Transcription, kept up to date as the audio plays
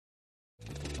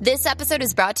This episode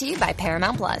is brought to you by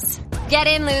Paramount Plus. Get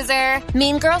in, loser!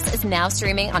 Mean Girls is now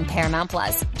streaming on Paramount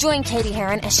Plus. Join Katie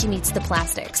Heron as she meets the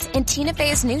plastics in Tina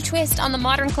Fey's new twist on the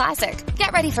modern classic.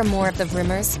 Get ready for more of the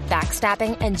rumors,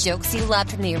 backstabbing, and jokes you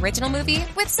loved from the original movie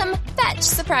with some fetch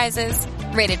surprises.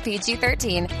 Rated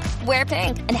PG-13. Wear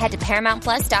pink and head to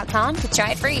ParamountPlus.com to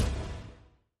try it free.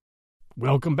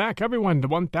 Welcome back, everyone, to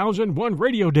 1001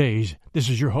 Radio Days. This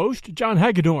is your host, John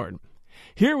Hagedorn.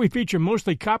 Here we feature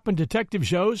mostly cop and detective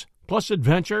shows, plus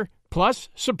adventure, plus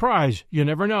surprise. You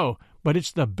never know, but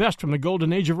it's the best from the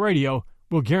golden age of radio.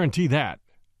 We'll guarantee that.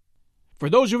 For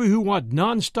those of you who want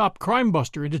non-stop crime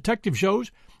buster and detective shows,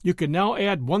 you can now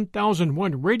add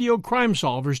 1001 Radio Crime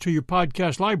Solvers to your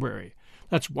podcast library.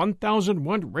 That's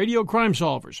 1001 Radio Crime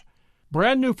Solvers.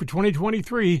 Brand new for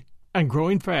 2023 and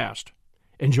growing fast.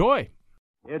 Enjoy.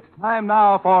 It's time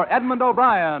now for Edmund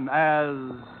O'Brien as...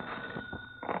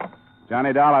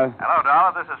 Johnny Dollar. Hello,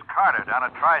 Dollar. This is Carter down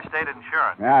at Tri-State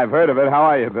Insurance. Yeah, I've heard of it. How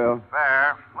are you, Bill?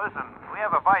 Fair. Listen, we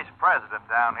have a vice president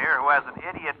down here who has an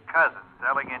idiot cousin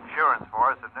selling insurance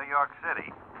for us in New York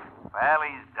City. Well,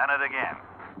 he's done it again.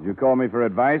 Did you call me for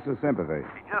advice or sympathy?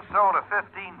 He just sold a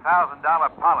 $15,000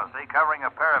 policy covering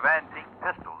a pair of antique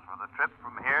pistols for the trip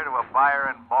from here to a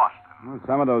buyer in Boston. Well,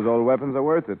 some of those old weapons are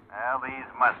worth it. Well, these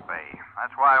must be.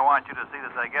 That's why I want you to see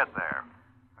that they get there.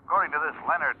 According to this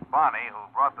Leonard Bonney,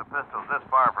 who brought the pistols this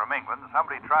far from England,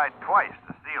 somebody tried twice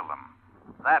to steal them.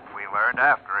 That we learned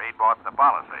after he bought the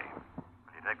policy.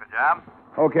 Will you take the job?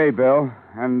 Okay, Bill.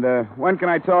 And when can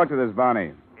I talk to this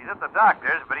Bonney? He's at the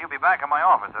doctor's, but he'll be back in my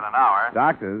office in an hour.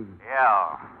 Doctor's?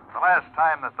 Yeah. The last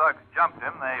time the thugs jumped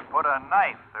him, they put a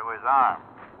knife through his arm.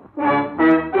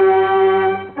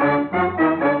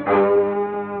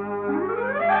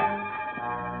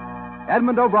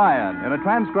 Edmund O'Brien in a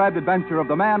transcribed adventure of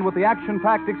the man with the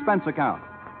action-packed expense account.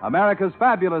 America's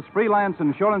fabulous freelance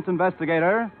insurance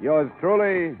investigator. Yours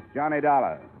truly, Johnny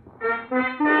Dollar.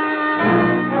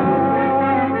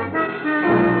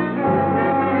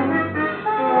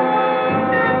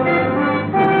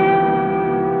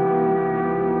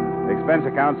 Expense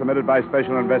account submitted by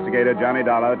Special Investigator Johnny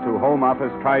Dollar to Home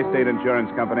Office Tri-State Insurance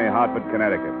Company, Hartford,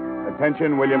 Connecticut.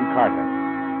 Attention, William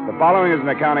Carter. The following is an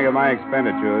accounting of my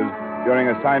expenditures during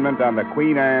assignment on the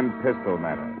Queen Anne pistol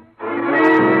matter.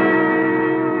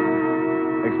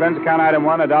 Expense account item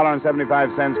 1,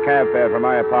 $1.75 cab fare from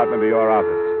my apartment to your office,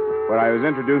 where I was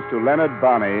introduced to Leonard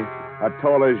Bonney, a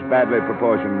tallish, badly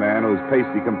proportioned man whose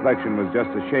pasty complexion was just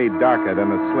a shade darker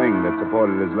than the sling that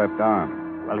supported his left arm.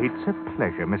 Well, it's a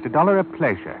pleasure, Mr. Dollar, a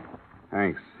pleasure.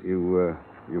 Thanks.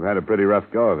 You've had a pretty rough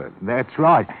go of it. That's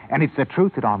right. And it's the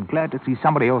truth that I'm glad to see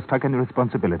somebody else taking the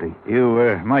responsibility.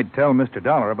 You might tell Mr.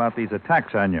 Dollar about these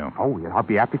attacks on you. Oh, yeah, I'd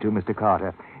be happy to, Mr.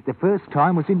 Carter. The first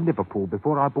time was in Liverpool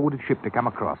before I boarded ship to come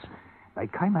across. They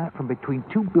came out from between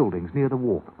two buildings near the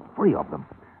wharf, 3 of them.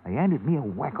 They handed me a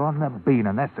whack on the bean,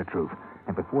 and that's the truth.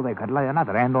 And before they could lay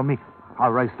another hand on me, I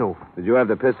raced off. Did you have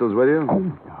the pistols with you? Oh,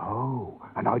 no.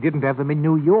 And I didn't have them in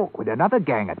New York when another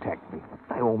gang attacked me.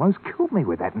 They almost killed me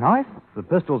with that knife. The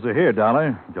pistols are here,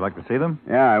 Dollar. Would you like to see them?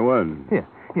 Yeah, I would.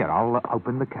 Here, I'll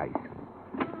open the case.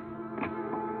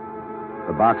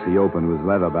 The box he opened was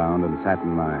leather-bound and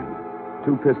satin-lined.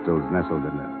 2 pistols nestled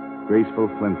in it, graceful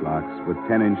flintlocks with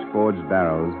 10-inch forged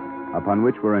barrels, upon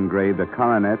which were engraved a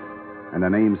coronet and a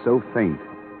name so faint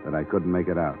that I couldn't make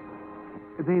it out.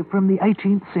 They're from the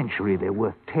 18th century. They're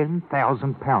worth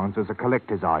 £10,000 as a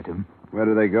collector's item. Where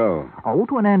do they go? Oh,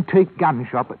 to an antique gun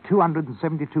shop at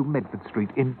 272 Medford Street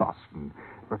in Boston.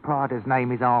 The proprietor's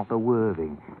name is Arthur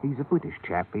Worthing. He's a British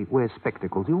chap. He wears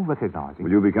spectacles. You'll recognize him.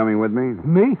 Will you be coming with me?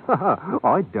 Me?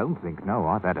 I don't think no.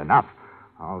 I've had enough.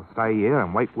 I'll stay here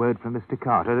and wait word from Mr.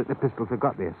 Carter that the pistols have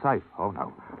got there safe. Oh,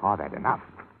 no. I've had enough.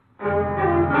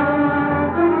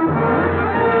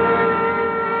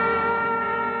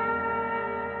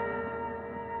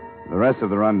 The rest of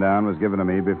the rundown was given to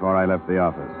me before I left the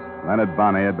office. Leonard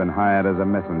Bonney had been hired as a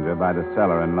messenger by the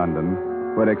seller in London,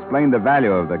 who had explained the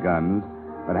value of the guns,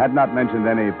 but had not mentioned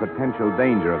any potential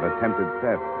danger of attempted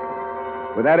theft.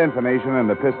 With that information and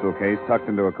the pistol case tucked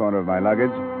into a corner of my luggage,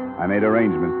 I made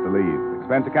arrangements to leave.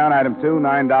 Expense account item 2,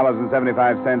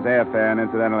 $9.75 airfare and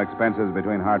incidental expenses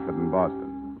between Hartford and Boston.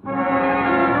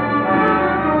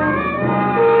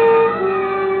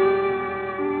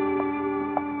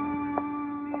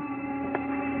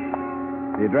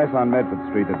 The address on Medford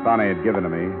Street that Bonney had given to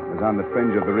me was on the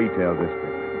fringe of the retail district.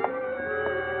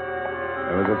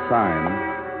 There was a sign,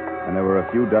 and there were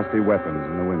a few dusty weapons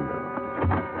in the window.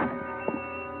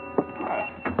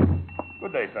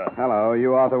 Good day, sir. Hello,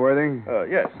 you Arthur Worthing?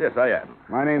 Yes, I am.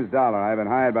 My name's Dollar. I've been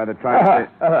hired by the Tri-State...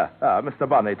 Mr.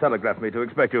 Bonney telegraphed me to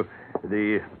expect you.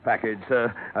 The package,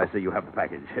 sir. I see you have the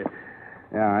package.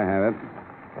 Yeah, I have it.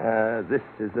 This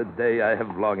is a day I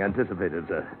have long anticipated,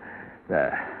 sir.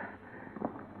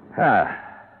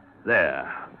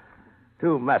 There.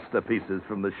 2 masterpieces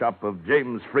from the shop of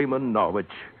James Freeman,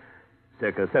 Norwich,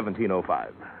 circa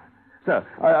 1705. Sir,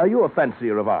 are you a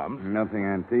fancier of arms? Nothing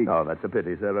antique. Oh, that's a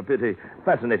pity, sir, a pity.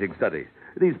 Fascinating study.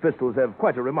 These pistols have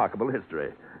quite a remarkable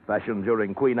history. Fashioned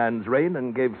during Queen Anne's reign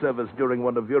and gave service during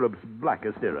one of Europe's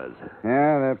blackest eras.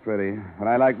 Yeah, they're pretty. But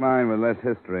I like mine with less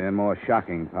history and more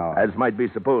shocking power. As might be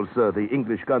supposed, sir, the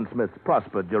English gunsmiths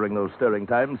prospered during those stirring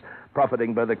times,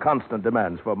 profiting by the constant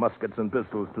demands for muskets and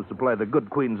pistols to supply the good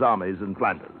Queen's armies in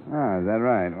Flanders. Ah, is that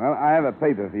right? Well, I have a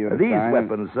paper for you to These sign.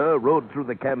 weapons, sir, rode through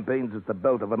the campaigns at the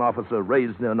belt of an officer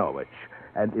raised near Norwich.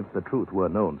 And if the truth were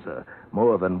known, sir,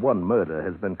 more than one murder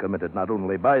has been committed not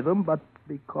only by them, but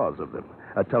because of them.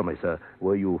 Tell me, sir,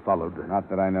 were you followed? Not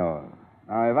that I know of.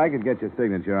 Now, if I could get your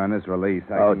signature on this release,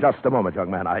 Just a moment,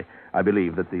 young man. I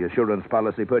believe that the assurance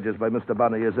policy purchased by Mr.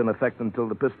 Bonney is in effect until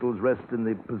the pistols rest in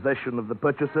the possession of the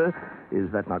purchaser. Is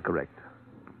that not correct?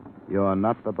 You're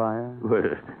not the buyer?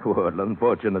 Well,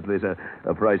 unfortunately, sir,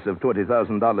 a price of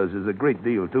 $20,000 is a great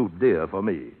deal too dear for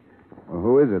me. Well,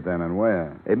 who is it then and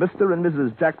where? A Mr. and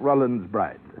Mrs. Jack Rollins'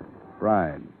 bride.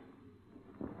 Bride.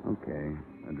 Okay.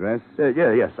 Address?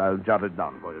 Yes, I'll jot it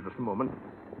down for you. Just a moment.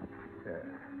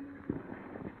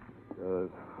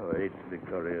 8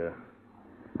 Victoria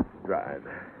Drive.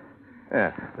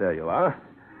 There you are.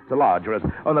 It's a large rest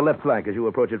on the left flank as you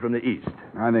approach it from the east.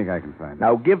 I think I can find it.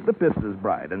 Now, give the Pister's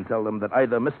bride and tell them that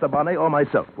either Mr. Bonney or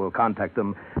myself will contact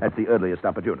them at the earliest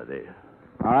opportunity.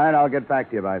 All right, I'll get back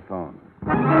to you by phone.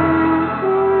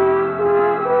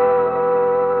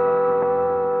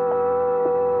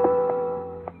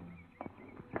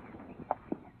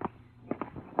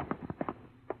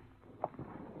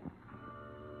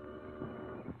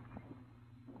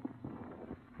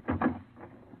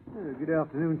 Good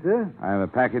afternoon, sir. I have a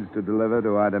package to deliver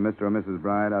to either Mr. or Mrs.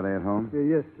 Bride. Are they at home?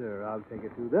 Yes, sir. I'll take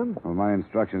it to them. Well, my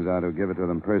instructions are to give it to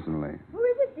them personally. Who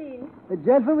is it, Dean? A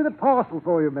gentleman with a parcel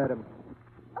for you, madam.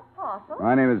 A parcel?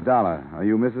 My name is Dollar. Are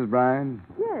you Mrs. Bride?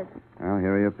 Yes. Well,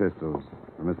 here are your pistols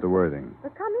for Mr. Worthing.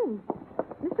 Come in.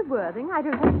 Mr. Worthing, I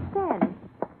don't understand.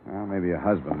 Well, maybe your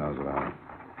husband knows about it.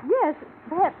 Yes,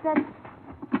 perhaps that's...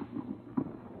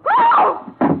 Oh!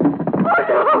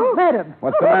 Oh, no! Madam!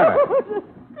 What's the matter?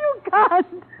 You can't.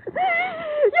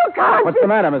 You can't. What's the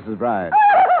matter, Mrs. Bride?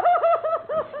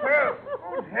 Estelle!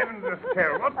 Oh, heavens,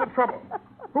 Estelle, what's the trouble?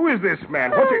 Who is this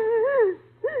man? What's it?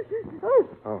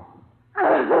 Oh.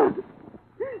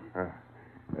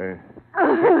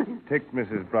 Take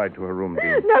Mrs. Bride to her room,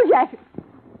 Dean. No, Jack.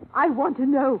 I want to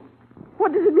know.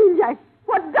 What does it mean, Jack?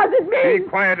 What does it mean? Be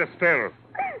quiet, Estelle.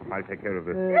 I'll take care of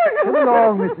this. Come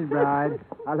along, Mrs. Bride.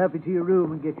 I'll help you to your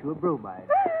room and get you a bromide.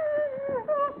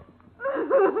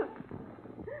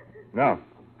 Now,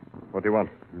 what do you want?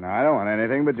 No, I don't want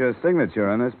anything but your signature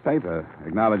on this paper,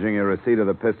 acknowledging your receipt of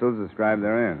the pistols described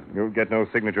therein. You'll get no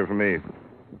signature from me.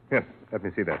 Here, let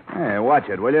me see that. Hey, watch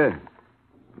it, will you?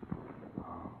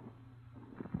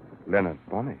 Leonard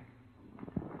Bonney.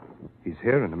 He's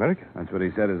here in America. That's what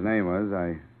he said his name was.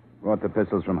 I brought the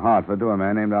pistols from Hartford to a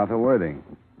man named Arthur Worthing.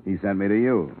 He sent me to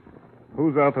you.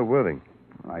 Who's Arthur Worthing?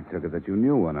 I took it that you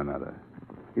knew one another.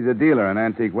 He's a dealer in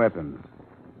antique weapons.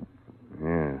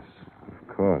 Yes,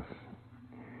 of course.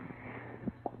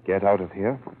 Get out of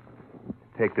here.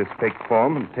 Take this fake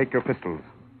form and take your pistols.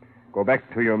 Go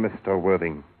back to your Mr.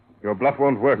 Worthing. Your bluff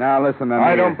won't work. Now, listen to me.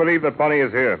 I don't believe that Bonney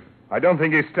is here. I don't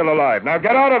think he's still alive. Now,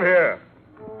 get out of here!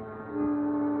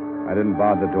 I didn't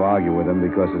bother to argue with him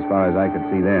because, as far as I could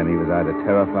see then, he was either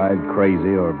terrified,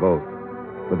 crazy, or both.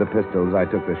 With the pistols, I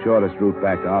took the shortest route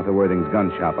back to Arthur Worthing's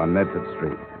gun shop on Medford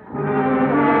Street.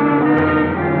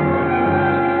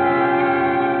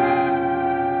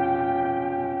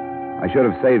 I should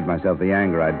have saved myself the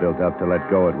anger I'd built up to let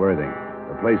go at Worthing.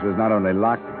 The place was not only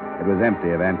locked, it was empty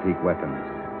of antique weapons.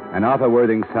 And Arthur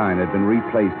Worthing's sign had been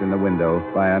replaced in the window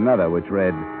by another which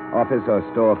read, Office or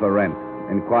Store for Rent.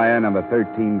 Inquire number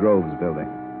 13 Groves Building.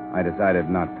 I decided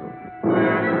not to.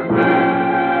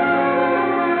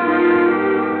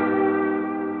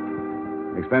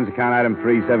 Expense account item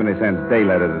 3, 70 cents, day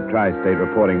letter to Tri-State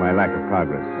reporting my lack of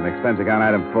progress. And expense account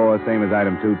item 4, same as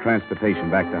item 2,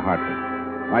 transportation back to Hartford.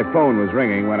 My phone was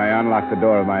ringing when I unlocked the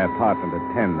door of my apartment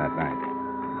at 10 that night.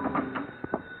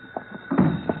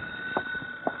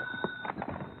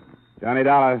 Johnny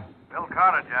Dollar. Bill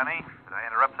Carter, Johnny. Did I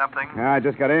interrupt something? Yeah, I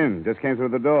just got in. Just came through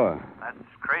the door. That's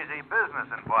crazy business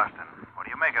in Boston. What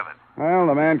do you make of it? Well,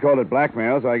 the man called it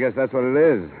blackmail, so I guess that's what it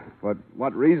is. But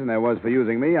what reason there was for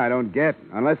using me, I don't get.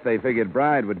 Unless they figured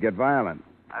Bride would get violent.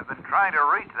 I've been trying to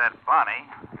reach that Bonnie.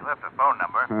 He left a phone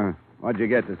number. Huh. What'd you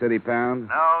get, the city pound?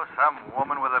 No, some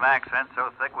woman with an accent so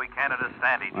thick we can't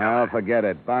understand each Well, other. forget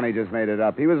it. Bonnie just made it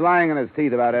up. He was lying in his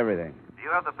teeth about everything. Do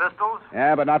you have the pistols?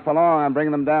 Yeah, but not for long. I'm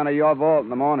bringing them down to your vault in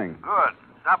the morning. Good.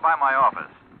 Stop by my office.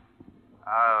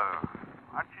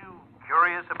 Aren't you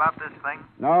curious about this thing?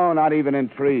 No, not even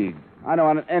intrigued. I don't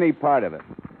want any part of it.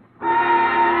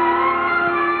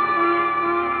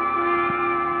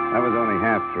 That was only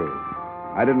half true.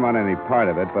 I didn't want any part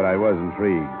of it, but I was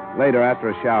intrigued. Later, after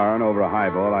a shower and over a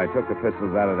highball, I took the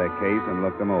pistols out of their case and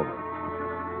looked them over.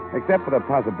 Except for the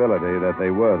possibility that they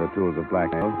were the tools of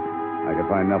blackmail, I could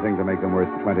find nothing to make them worth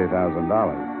 $20,000.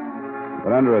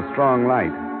 But under a strong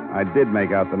light, I did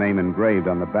make out the name engraved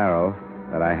on the barrel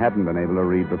that I hadn't been able to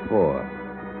read before.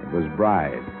 It was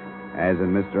Bride, as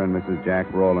in Mr. and Mrs. Jack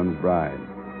Rowland's Bride.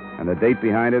 And the date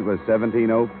behind it was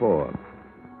 1704.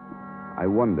 I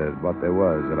wondered what there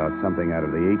was about something out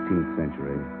of the 18th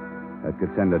century that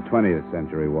could send a 20th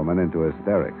century woman into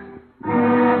hysterics.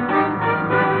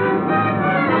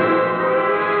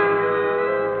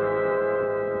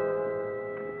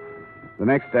 The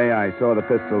next day, I saw the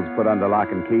pistols put under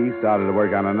lock and key, started to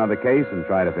work on another case, and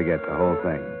tried to forget the whole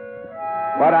thing.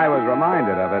 But I was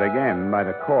reminded of it again by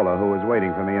the caller who was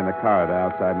waiting for me in the corridor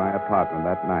outside my apartment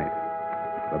that night,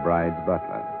 the bride's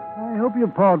butler. I hope you'll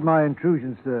pardon my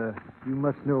intrusion, sir. You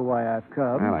must know why I've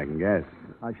come. Well, I can guess.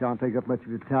 I shan't take up much of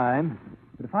your time.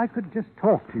 But if I could just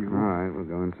talk to you. All right, we'll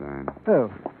go inside.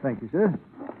 Oh, thank you, sir.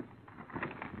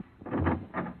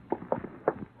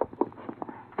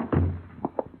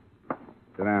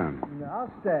 Sit down.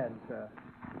 I'll stand, sir.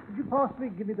 Could you possibly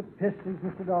give me the pistols,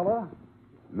 Mr. Dollar?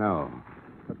 No.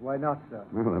 But why not, sir?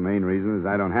 Well, the main reason is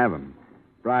I don't have them.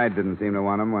 Bride didn't seem to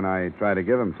want them when I tried to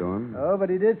give them to him. Oh, but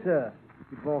he did, sir. If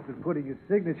he'd balked putting his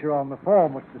signature on the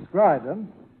form which described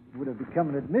them, it would have become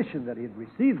an admission that he had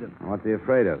received them. What's he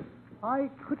afraid of? I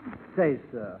couldn't say,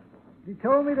 sir. He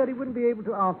told me that he wouldn't be able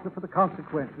to answer for the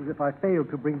consequences if I failed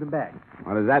to bring them back.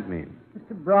 What does that mean?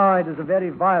 Mr. Bride is a very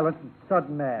violent and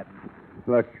sudden man.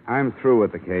 Look, I'm through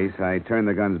with the case. I turned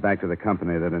the guns back to the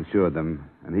company that insured them,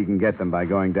 and he can get them by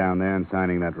going down there and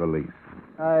signing that release.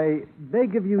 I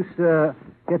beg of you, sir,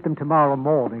 get them tomorrow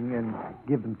morning and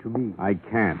give them to me. I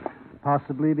can't.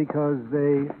 Possibly because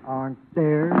they aren't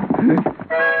there.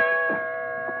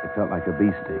 It felt like a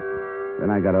beastie.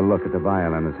 Then I got a look at the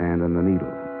vial in his hand and the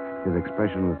needle. His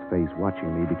expressionless face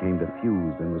watching me became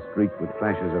diffused and was streaked with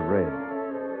flashes of red.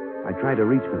 I tried to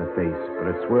reach for the face, but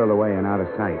it swirled away and out of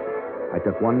sight. I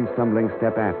took one stumbling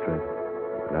step after it.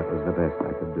 That was the best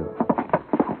I could do.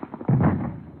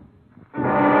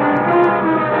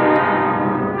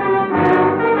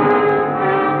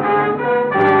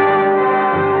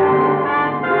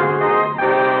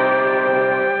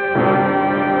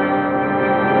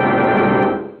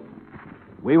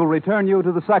 We will return you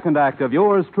to the second act of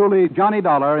yours truly, Johnny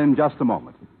Dollar, in just a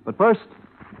moment. But first,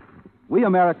 we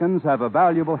Americans have a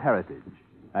valuable heritage.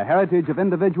 A heritage of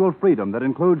individual freedom that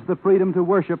includes the freedom to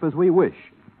worship as we wish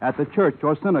at the church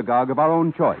or synagogue of our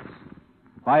own choice.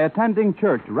 By attending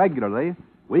church regularly,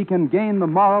 we can gain the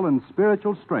moral and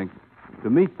spiritual strength to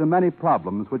meet the many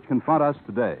problems which confront us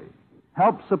today.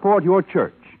 Help support your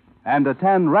church and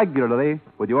attend regularly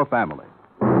with your family.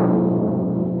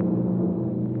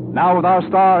 Now, with our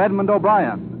star, Edmund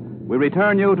O'Brien, we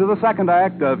return you to the second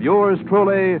act of yours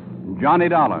truly, Johnny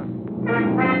Dollar.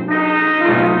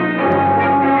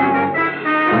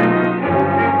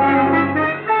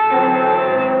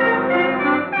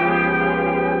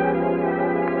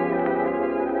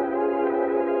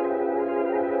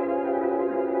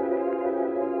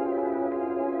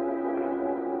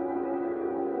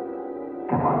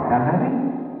 Come on now, laddie.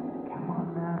 Come on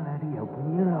now, laddie.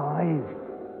 Open your eyes.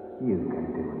 You can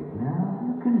do it now.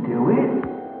 You can do it.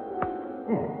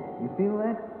 Yeah, you feel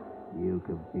that? You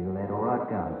can feel that all right,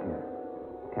 can't you?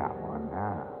 Come on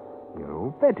now. You're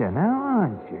all better now,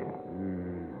 aren't you?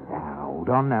 Now, hold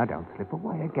on now. Don't slip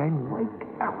away again. Wake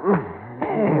up.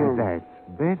 There, that's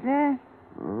better.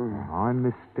 I'm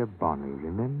Mr. Bonnie,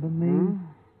 remember me?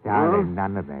 Darling,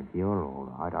 none of that. You're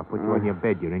all right. I'll put you on your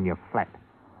bed. You're in your flat.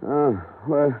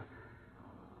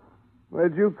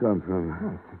 Where'd you come from?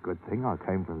 Oh, it's a good thing I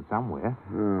came from somewhere.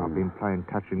 I've been playing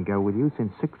touch and go with you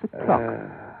since 6 o'clock.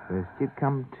 First you'd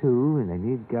come to, and then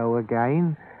you'd go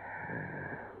again.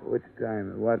 Which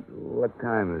time? What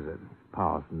time is it?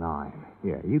 Past 9.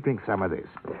 Yeah, you drink some of this.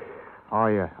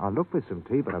 I looked for some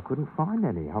tea, but I couldn't find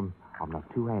any. I'm not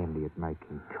too handy at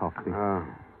making coffee. Oh.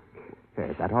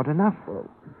 Is that hot enough?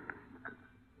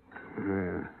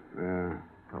 Yeah.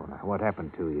 Oh, now, what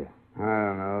happened to you? I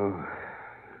don't know.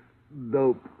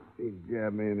 Dope. He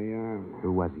jabbed me in the arm.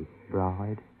 Who was he?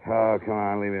 Bride? Oh, come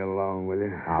on, leave me alone, will you?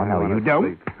 Oh, no, you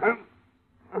don't.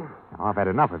 I've had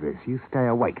enough of this. You stay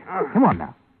awake. Come on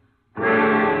now.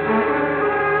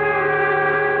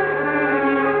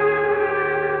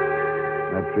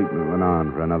 That treatment went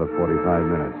on for another 45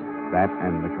 minutes. That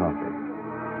and the coffee.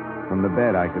 From the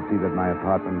bed, I could see that my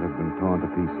apartment had been torn to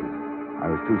pieces.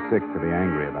 I was too sick to be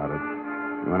angry about it.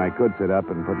 And when I could sit up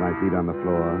and put my feet on the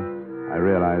floor, I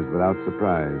realized without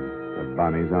surprise that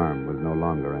Bonnie's arm was no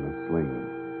longer in a sling.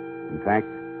 In fact,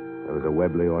 there was a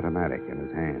Webley automatic in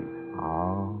his hand.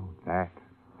 Oh, that.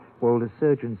 Well, the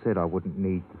surgeon said I wouldn't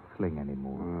need the sling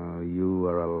anymore. Oh, you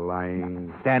are a lying...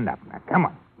 Now, stand up now. Come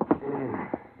on.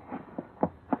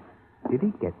 Did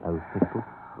he get those pistols?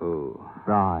 Who?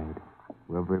 Bride.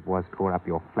 Whoever it was tore up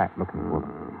your flat looking for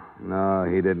them. No,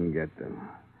 he didn't get them.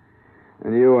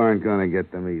 And you aren't going to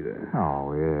get them either.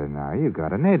 Oh, yeah, now, you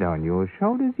got an head on your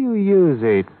shoulders. You use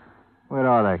it. Where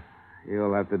are they?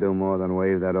 You'll have to do more than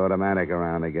wave that automatic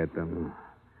around to get them.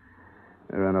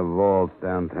 They're in a vault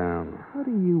downtown. What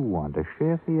do you want? A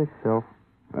share for yourself?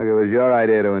 Look, it was your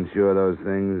idea to insure those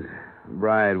things.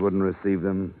 Bride wouldn't receive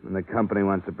them, and the company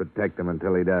wants to protect them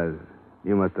until he does.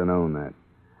 You must have known that.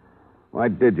 Why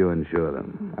did you insure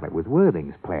them? Well, it was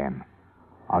Worthing's plan.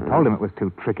 I told him it was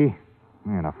too tricky.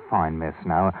 You're in a fine mess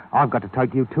now. I've got to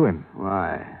take you to him.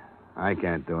 Why? I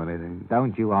can't do anything.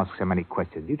 Don't you ask so many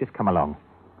questions. You just come along.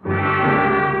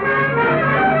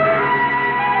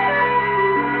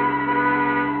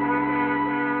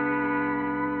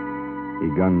 He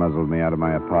gun-muzzled me out of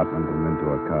my apartment and into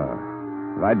a car.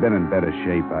 If I'd been in better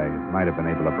shape, I might have been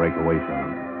able to break away from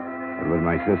him. But with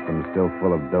my system still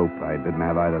full of dope, I didn't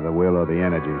have either the will or the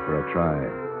energy for a try.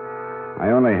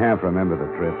 I only half remember the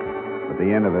trip, but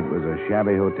the end of it was a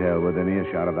shabby hotel within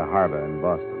earshot of the harbor in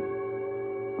Boston.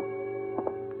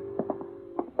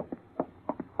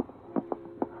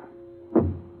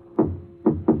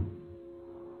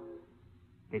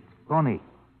 It's Bonnie.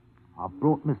 I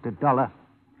brought Mr. Dollar.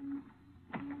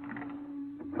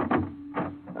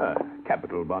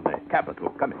 Capital, Bonnie. Capital.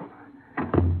 Come in.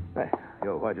 Hey,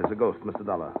 you're white as a ghost, Mr.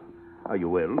 Dollar. Are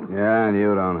you ill? Yeah, and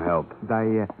you don't help.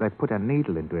 They put a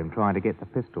needle into him trying to get the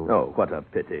pistols. Oh, what a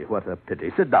pity. What a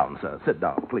pity. Sit down, sir. Sit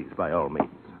down, please, by all means.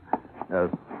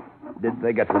 Did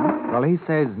they get them? Well, he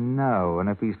says no, and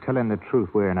if he's telling the truth,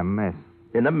 we're in a mess.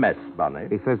 In a mess, Bonnie?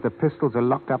 He says the pistols are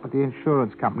locked up at the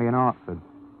insurance company in Hartford.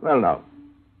 Well, now,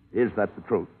 is that the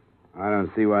truth? I don't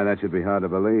see why that should be hard to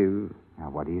believe. Now,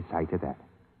 what do you say to that?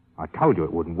 I told you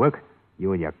it wouldn't work.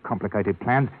 You and your complicated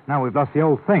plans. Now we've lost the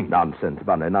whole thing. Nonsense,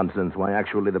 Bonnie, nonsense. Why,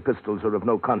 actually, the pistols are of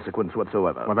no consequence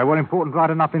whatsoever. Well, they were important right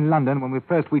enough in London when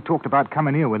we talked about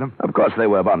coming here with them. Of course they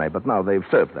were, Bonnie, but now they've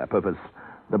served their purpose.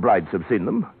 The brides have seen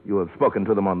them. You have spoken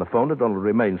to them on the phone. It only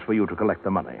remains for you to collect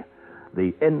the money.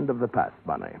 The end of the past,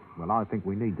 Bonnie. Well, I think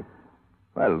we need them.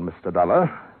 Well, Mr. Dollar,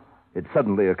 it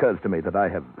suddenly occurs to me that I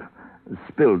have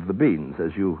spilled the beans,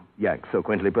 as you Yank so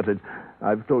quaintly put it.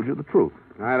 I've told you the truth.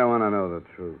 I don't want to know the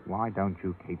truth. Why don't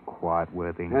you keep quiet,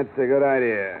 Worthing? That's a good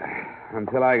idea.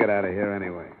 Until I get out of here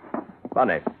anyway.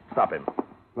 Bonnie, stop him.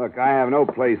 Look, I have no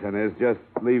place in this. Just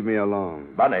leave me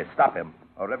alone. Bonnie, stop him,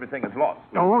 or everything is lost.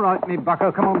 All right, me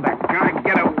bucko, come on back. God,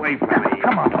 get away from me.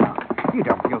 Come on now. You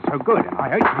don't feel so good, and I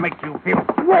hate to make you feel...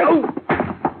 Whoa!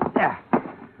 Yeah.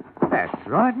 That's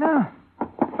right now.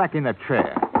 Back in the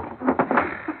chair.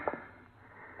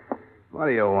 What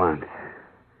do you want?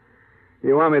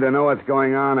 You want me to know what's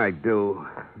going on? I do.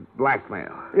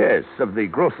 Blackmail. Yes, of the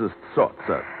grossest sort,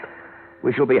 sir.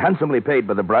 We shall be handsomely paid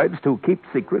by the brides to keep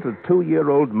secret a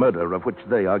 2-year-old murder of which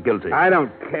they are guilty. I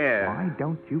don't care. Why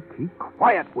don't you keep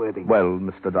quiet, Worthing? Well,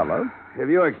 Mr. Dollar? If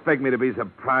you expect me to be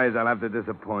surprised, I'll have to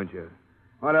disappoint you.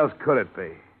 What else could it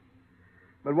be?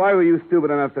 But why were you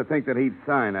stupid enough to think that he'd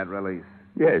sign that release?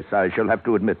 Yes, I shall have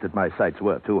to admit that my sights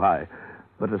were too high.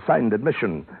 But a signed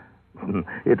admission...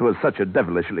 It was such a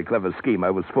devilishly clever scheme,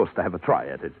 I was forced to have a try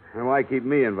at it. And why keep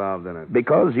me involved in it?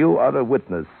 Because you are a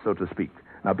witness, so to speak.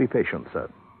 Now, be patient, sir.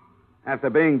 After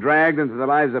being dragged into the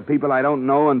lives of people I don't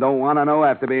know and don't want to know,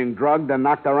 after being drugged and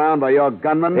knocked around by your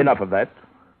gunmen? Enough of that.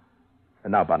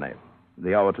 And now, Bonnie,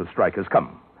 the hour to strike has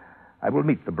come. I will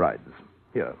meet the brides.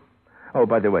 Here. Oh,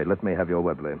 by the way, let me have your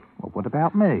Webley. Well, what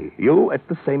about me? You, at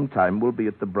the same time, will be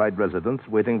at the bride residence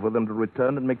waiting for them to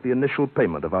return and make the initial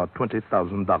payment of our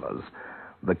 $20,000.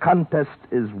 The contest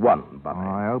is won, Bonnie.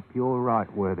 I hope you're right,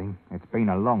 Worthing. It's been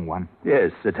a long one.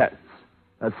 Yes, it has.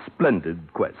 A splendid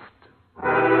quest.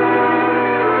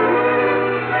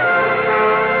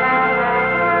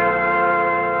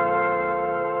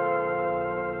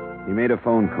 He made a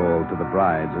phone call to the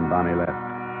brides, and Bonnie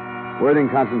left. Worthing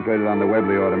concentrated on the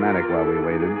Webley automatic while we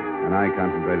waited. and I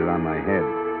concentrated on my head.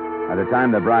 By the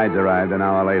time the brides arrived an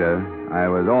hour later, I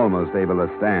was almost able to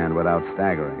stand without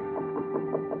staggering.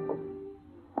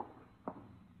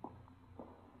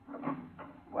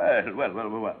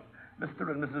 Well.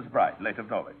 Mr. and Mrs. Bright, late of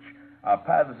Norwich. Our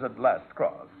paths at last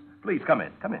cross. Please come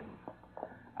in.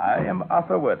 I am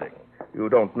Arthur Worthing. You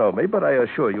don't know me, but I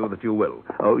assure you that you will.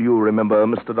 Oh, you remember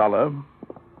Mr. Dollar?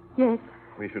 Yes.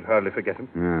 We should hardly forget him.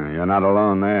 Yeah, you're not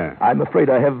alone there. I'm afraid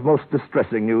I have most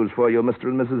distressing news for you, Mr.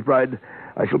 and Mrs. Bride.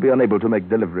 I shall be unable to make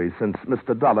deliveries since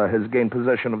Mr. Dollar has gained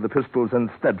possession of the pistols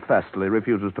and steadfastly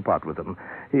refuses to part with them.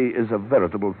 He is a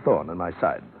veritable thorn in my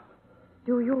side.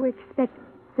 Do you expect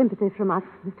sympathy from us,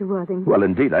 Mr. Worthing? Well,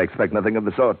 indeed, I expect nothing of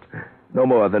the sort. No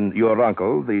more than your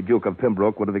uncle, the Duke of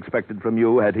Pembroke, would have expected from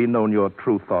you had he known your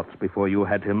true thoughts before you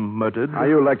had him murdered. Are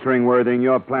you lecturing, Worthing?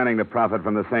 You're planning to profit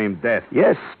from the same death.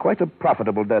 Yes, quite a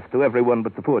profitable death to everyone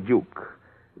but the poor Duke.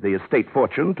 The estate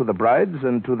fortune to the brides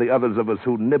and to the others of us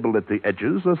who nibble at the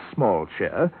edges, a small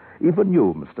share. Even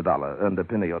you, Mr. Dollar, earned a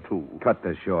penny or two. Cut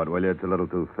this short, will you? It's a little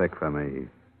too thick for me.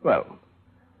 Well,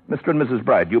 Mr. and Mrs.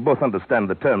 Bride, you both understand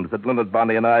the terms that Leonard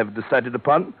Bonney and I have decided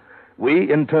upon.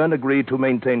 We, in turn, agree to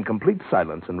maintain complete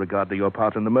silence in regard to your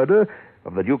part in the murder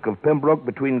of the Duke of Pembroke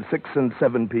between 6 and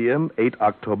 7 p.m., 8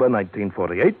 October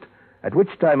 1948, at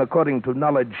which time, according to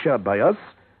knowledge shared by us,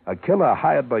 a killer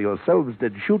hired by yourselves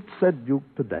did shoot said Duke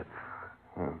to death.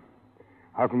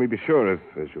 How can we be sure if,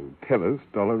 as you tell us,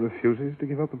 Dollar refuses to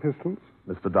give up the pistols?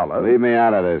 Mr. Dollar? Leave me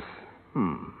out of this.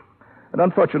 An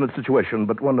unfortunate situation,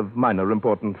 but one of minor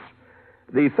importance.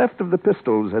 The theft of the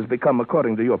pistols has become,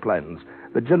 according to your plans,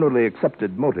 the generally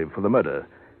accepted motive for the murder,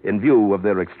 in view of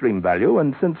their extreme value,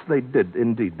 and since they did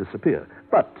indeed disappear.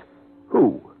 But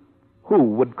who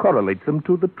would correlate them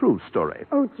to the true story?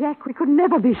 Oh, Jack, we could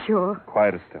never be sure.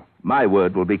 Quiet, Estelle. My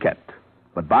word will be kept.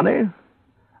 But Bonnie,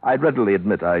 I'd readily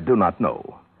admit I do not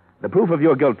know. The proof of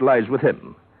your guilt lies with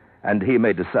him, and he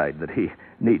may decide that he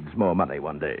needs more money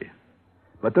one day.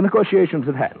 But the negotiation's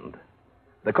at hand.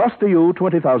 The cost to you,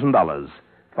 $20,000.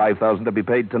 $5,000 to be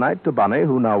paid tonight to Bonnie,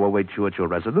 who now awaits you at your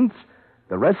residence.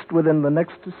 The rest within the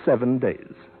next 7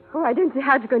 days. Oh, I don't see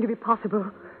how it's going to be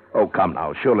possible. Oh, come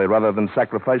now. Surely, rather than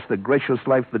sacrifice the gracious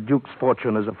life the Duke's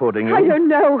fortune is affording you... I don't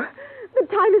know. The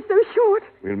time is so short.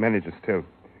 We'll manage it still.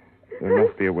 There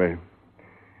must be a way.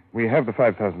 We have the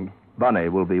 5,000. Bonnie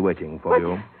will be waiting for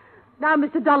you. Now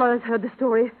Mr. Dollar has heard the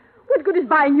story. What good is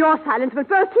buying your silence when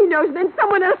first he knows and then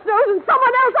someone else knows and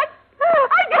someone else...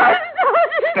 I can't...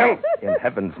 Still! In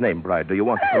heaven's name, Bride, do you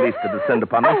want the police to descend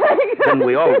upon us? Then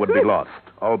we all would be lost.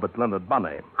 All but Leonard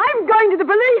Bonney. I'm going to the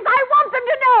police. I want them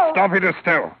to know. Stop it,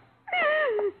 Estelle.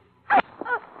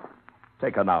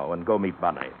 Take her now and go meet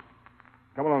Bonnie.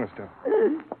 Come along, Estelle.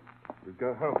 We'll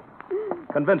go home.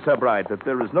 Convince her, Bride, that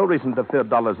there is no reason to fear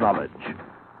Dollar's knowledge.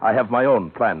 I have my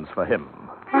own plans for him.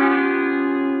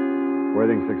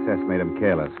 Worthing's success made him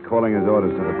careless. Calling his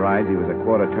orders to the brides, he was a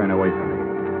quarter turn away from me.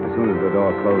 As soon as the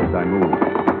door closed, I moved.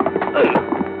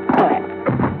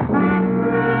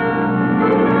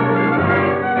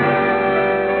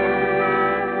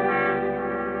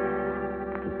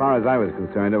 As far as I was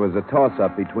concerned, it was a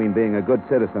toss-up between being a good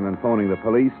citizen and phoning the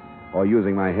police or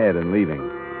using my head and leaving.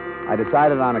 I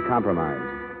decided on a compromise,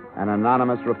 an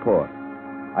anonymous report.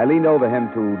 I leaned over him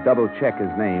to double-check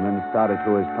his name and started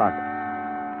through his pockets.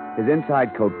 His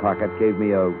inside coat pocket gave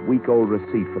me a week-old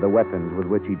receipt for the weapons with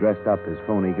which he dressed up his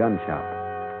phony gun shop.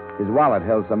 His wallet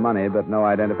held some money, but no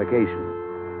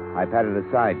identification. I patted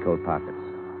aside coat pockets.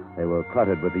 They were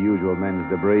cluttered with the usual men's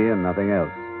debris and nothing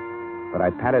else. But I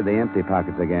patted the empty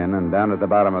pockets again, and down at the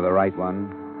bottom of the right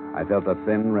one, I felt a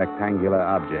thin, rectangular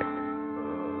object.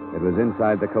 It was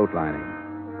inside the coat lining.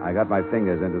 I got my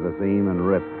fingers into the seam and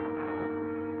ripped.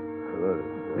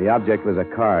 The object was a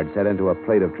card set into a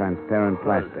plate of transparent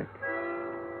plastic.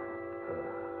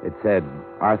 It said,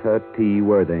 Arthur T.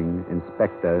 Worthing,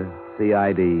 Inspector,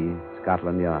 C.I.D.,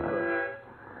 Scotland Yard.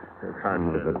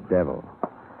 Oh, the devil.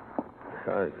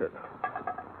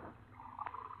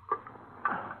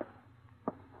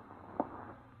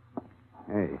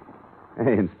 Hey,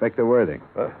 Inspector Worthing.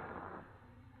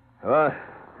 I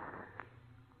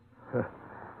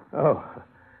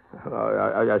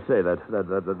say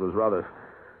that was rather...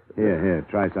 Here,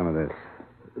 try some of this.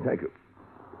 Thank you.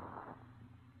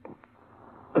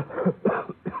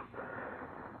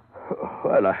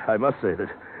 Well, I must say that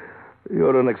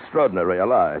you're an extraordinary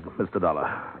ally, Mr.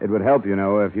 Dollar. It would help, you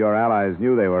know, if your allies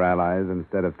knew they were allies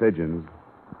instead of pigeons.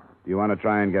 Do you want to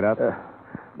try and get up?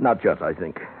 Not yet, I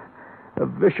think. A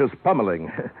vicious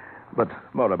pummeling. But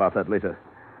more about that later.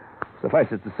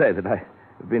 Suffice it to say that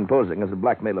I've been posing as a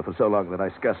blackmailer for so long that I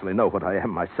scarcely know what I am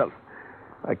myself.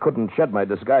 I couldn't shed my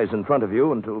disguise in front of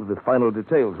you until the final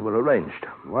details were arranged.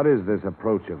 What is this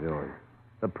approach of yours?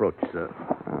 Approach, sir.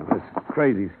 This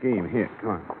crazy scheme. Here, come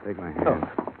on. Take my hand. Oh,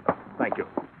 thank you.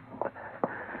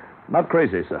 Not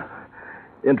crazy, sir.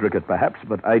 Intricate, perhaps,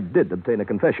 but I did obtain a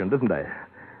confession, didn't I?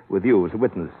 With you as a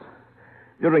witness.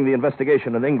 During the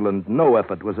investigation in England, no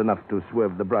effort was enough to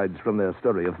swerve the brides from their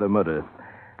story of their murder.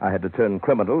 I had to turn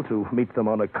criminal to meet them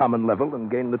on a common level and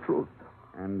gain the truth.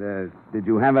 And did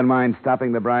you have in mind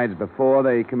stopping the brides before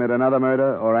they commit another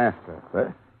murder or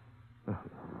after?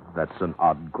 That's an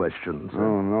odd question, sir.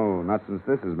 Oh, no, not since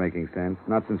this is making sense.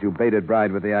 Not since you baited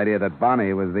Bride with the idea that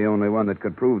Bonnie was the only one that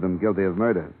could prove them guilty of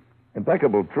murder.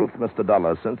 Impeccable truth, Mr.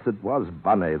 Dollar, since it was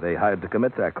Bonnie they hired to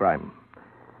commit their crime.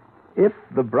 If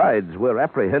the brides were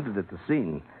apprehended at the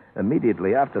scene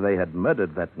immediately after they had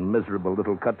murdered that miserable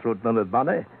little cutthroat known as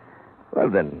Bonnie, well,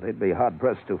 then, they'd be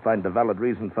hard-pressed to find a valid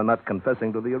reason for not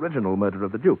confessing to the original murder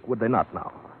of the Duke, would they not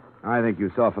now? I think you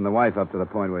softened the wife up to the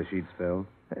point where she'd spill.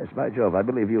 Yes, by Jove, I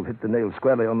believe you've hit the nail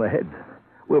squarely on the head.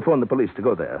 We'll phone the police to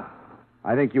go there.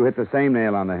 I think you hit the same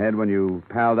nail on the head when you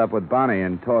palled up with Bonnie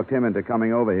and talked him into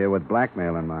coming over here with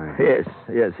blackmail in mind. Yes,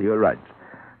 you're right.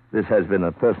 This has been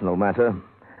a personal matter.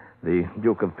 The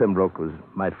Duke of Pembroke was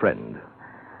my friend.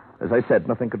 As I said,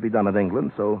 nothing could be done in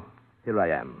England, so here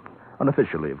I am.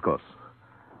 Unofficially, of course.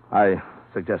 I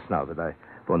suggest now that I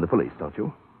phone the police, don't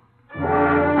you?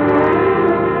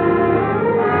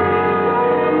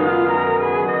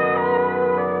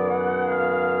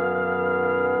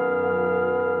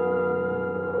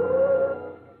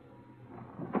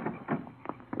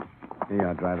 Here you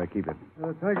are, driver. Keep it.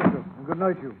 Thank you, sir. And good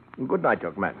night, you. Good night,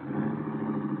 young man.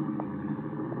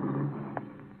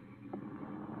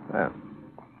 Well,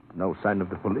 no sign of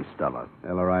the police, Dollar.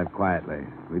 They'll arrive quietly.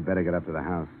 We'd better get up to the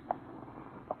house.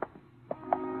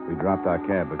 We dropped our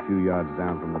cab a few yards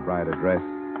down from the Bride address.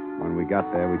 When we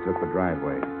got there, we took the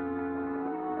driveway.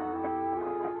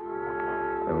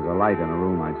 There was a light in a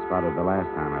room I'd spotted the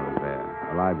last time I was there,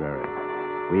 a library.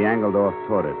 We angled off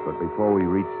toward it, but before we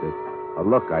reached it, a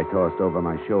look I tossed over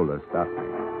my shoulder stopped me.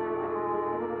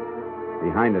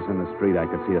 Behind us in the street, I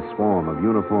could see a swarm of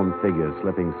uniformed figures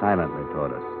slipping silently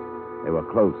toward us. They were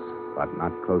close, but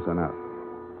not close enough.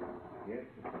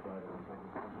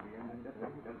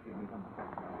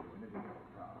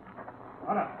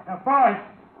 Now, boys,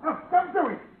 don't do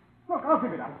it. Look, I'll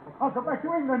give it up. I'll go back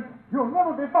to England. You'll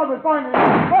never be bothered by me.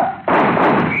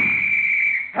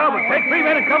 Talbot, take 3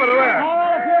 men and cover the rear.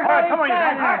 All right, come on, you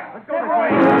guys. Let's go this way.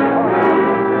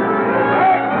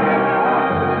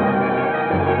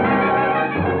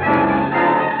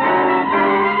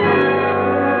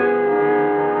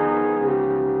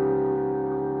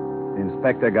 The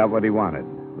inspector got what he wanted,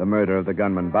 the murder of the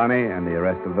gunman Bonnie and the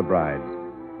arrest of the brides.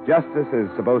 Justice is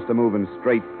supposed to move in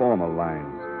straight, formal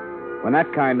lines. When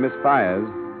that kind misfires,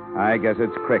 I guess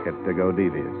it's cricket to go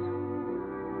devious.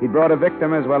 He brought a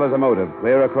victim as well as a motive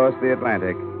clear across the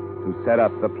Atlantic to set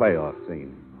up the playoff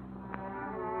scene.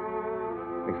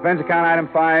 Expense account item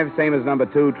 5, same as number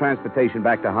 2, transportation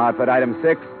back to Hartford. Item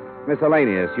 6,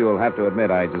 miscellaneous. You'll have to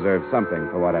admit I deserve something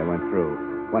for what I went through.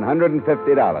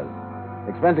 $150.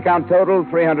 Expense account total,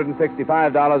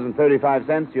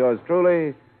 $365.35. Yours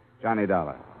truly, Johnny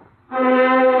Dollar.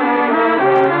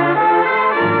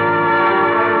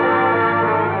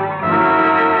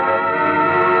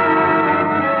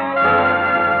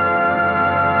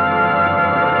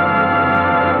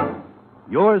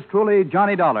 Yours truly,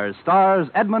 Johnny Dollar, stars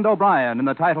Edmund O'Brien in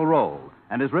the title role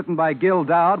and is written by Gil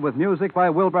Dowd with music by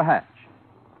Wilbur Hatch.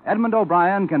 Edmund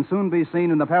O'Brien can soon be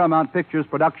seen in the Paramount Pictures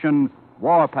production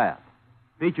Warpath.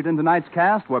 Featured in tonight's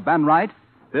cast were Ben Wright,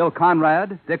 Bill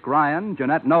Conrad, Dick Ryan,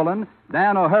 Jeanette Nolan,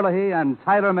 Dan O'Herlihy, and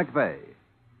Tyler McVeigh.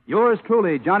 Yours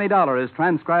truly, Johnny Dollar, is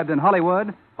transcribed in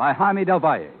Hollywood by Jaime Del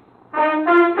Valle.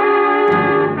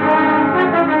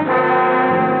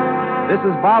 This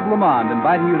is Bob Lamond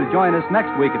inviting you to join us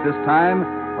next week at this time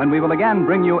when we will again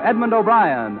bring you Edmund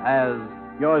O'Brien as...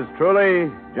 Yours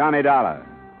truly, Johnny Dollar.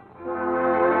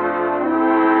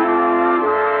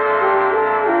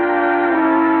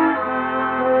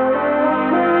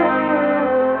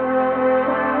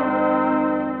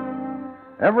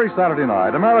 Every Saturday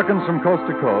night, Americans from coast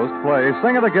to coast play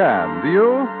Sing It Again. Do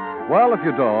you? Well, if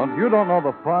you don't know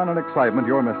the fun and excitement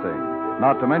you're missing.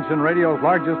 Not to mention radio's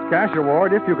largest cash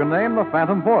award if you can name the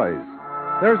Phantom Voice.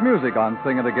 There's music on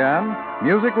Sing It Again.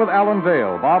 Music with Alan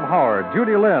Vale, Bob Howard,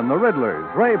 Judy Lynn, the Riddlers,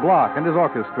 Ray Block and his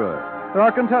orchestra. There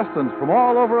are contestants from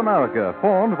all over America,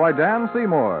 phoned by Dan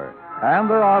Seymour. And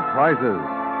there are prizes.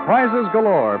 Prizes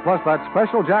galore, plus that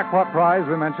special jackpot prize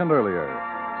we mentioned earlier.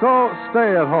 So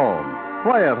stay at home.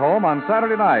 Play at home on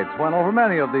Saturday nights when over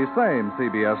many of these same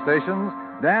CBS stations,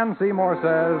 Dan Seymour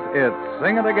says it's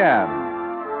Sing It Again.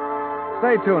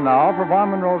 Stay tuned now for Von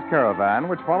Monroe's Caravan,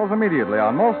 which follows immediately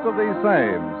on most of these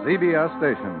same CBS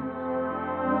stations.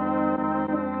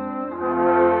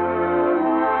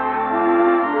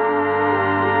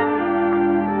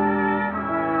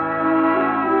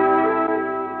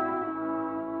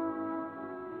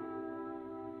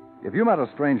 If you met a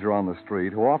stranger on the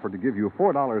street who offered to give you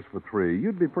 $4 for $3,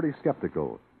 you'd be pretty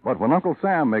skeptical. But when Uncle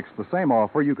Sam makes the same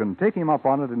offer, you can take him up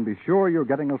on it and be sure you're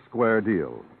getting a square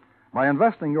deal. By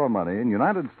investing your money in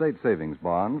United States savings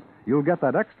bonds, you'll get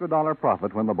that extra dollar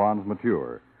profit when the bonds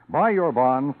mature. Buy your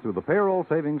bonds through the payroll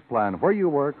savings plan where you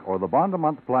work or the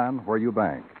bond-a-month plan where you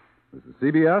bank. This is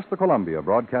CBS, the Columbia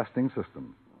Broadcasting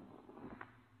System.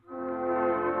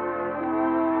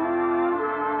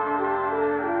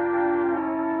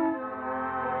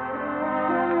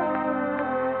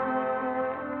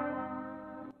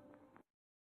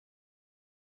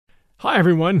 Hi,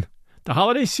 everyone. The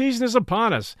holiday season is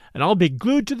upon us, and I'll be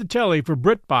glued to the telly for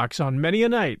BritBox on many a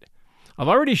night. I've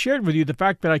already shared with you the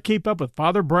fact that I keep up with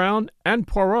Father Brown and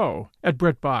Poirot at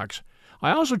BritBox. I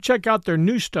also check out their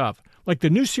new stuff, like the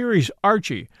new series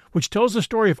Archie, which tells the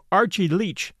story of Archie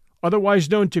Leach, otherwise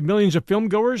known to millions of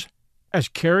filmgoers as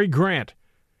Cary Grant.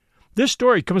 This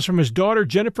story comes from his daughter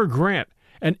Jennifer Grant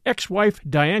and ex-wife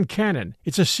Diane Cannon.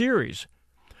 It's a series.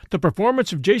 The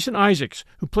performance of Jason Isaacs,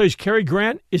 who plays Cary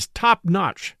Grant, is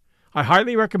top-notch. I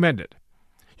highly recommend it.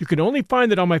 You can only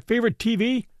find it on my favorite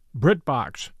TV,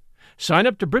 BritBox. Sign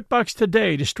up to BritBox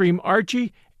today to stream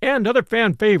Archie and other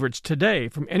fan favorites today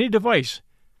from any device.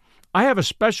 I have a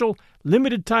special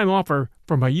limited-time offer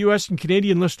for my U.S. and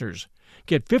Canadian listeners.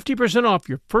 Get 50% off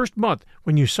your first month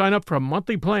when you sign up for a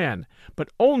monthly plan, but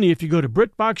only if you go to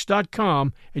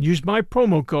BritBox.com and use my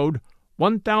promo code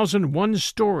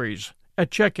 1001stories. At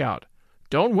checkout.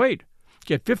 Don't wait.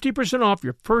 Get 50% off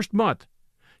your first month.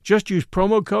 Just use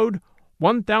promo code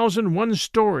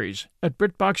 1001stories at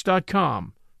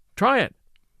BritBox.com. Try it.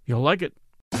 You'll like it.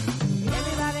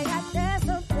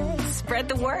 Spread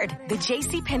the word. The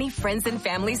JCPenney Friends and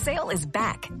Family Sale is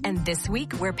back. And this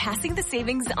week, we're passing the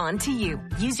savings on to you.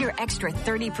 Use your extra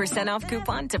 30% off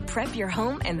coupon to prep your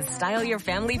home and style your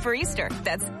family for Easter.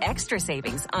 That's extra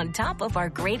savings on top of our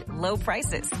great low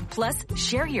prices. Plus,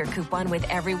 share your coupon with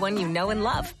everyone you know and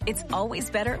love. It's always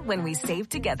better when we save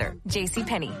together.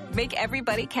 JCPenney. Make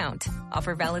everybody count.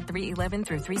 Offer valid 3/11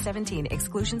 through 3/17.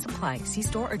 Exclusions apply. See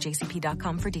store or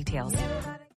jcp.com for details.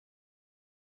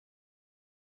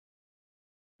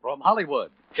 From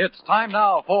Hollywood, it's time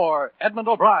now for Edmund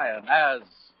O'Brien as...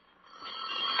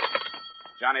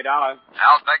 Johnny Dollar.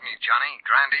 Al Begney, Johnny.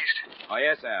 Grand East. Oh,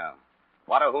 yes, Al.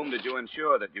 What or whom did you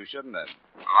insure that you shouldn't have?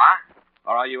 What?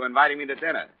 Or are you inviting me to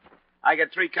dinner? I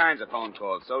get three kinds of phone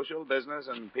calls, social, business,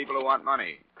 and people who want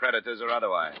money, creditors or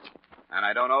otherwise. And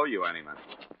I don't owe you any money.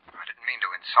 I didn't mean to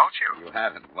insult you. You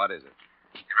haven't. What is it?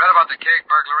 You read about the KEGG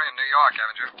burglary in New York,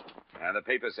 haven't you? The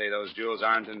papers say those jewels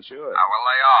aren't insured. Ah, well,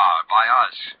 they are, by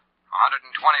us.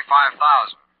 $125,000.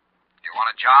 You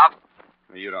want a job?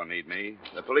 You don't need me.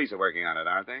 The police are working on it,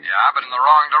 aren't they? Yeah, but in the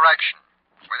wrong direction.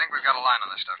 We think we've got a line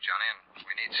on this stuff, Johnny, and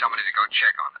we need somebody to go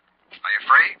check on it. Are you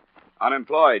free?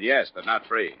 Unemployed, yes, but not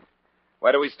free.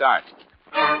 Where do we start?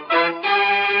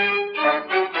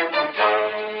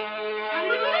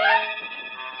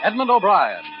 Edmund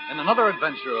O'Brien in another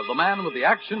adventure of the man with the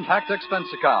action-packed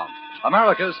expense account.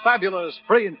 America's fabulous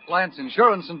freelance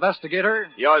insurance investigator.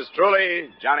 Yours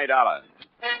truly, Johnny Dollar.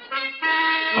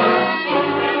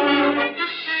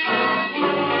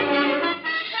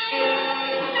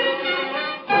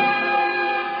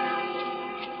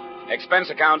 Expense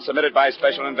account submitted by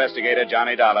Special Investigator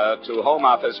Johnny Dollar to Home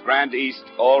Office, Grand East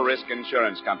All Risk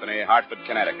Insurance Company, Hartford,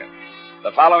 Connecticut.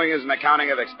 The following is an accounting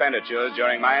of expenditures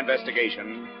during my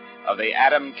investigation of the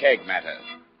Adam KEGG matter.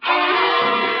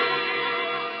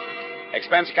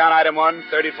 Expense account item 1,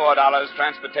 $34,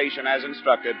 transportation as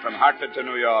instructed from Hartford to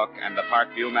New York and the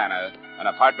Parkview Manor, an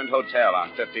apartment hotel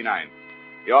on 59th.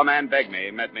 Your man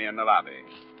Begney met me in the lobby.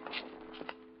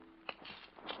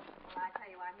 Well, I tell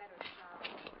you, I met her,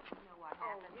 you know what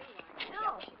happened?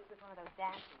 No, she was with one of those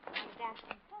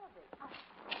dancing television.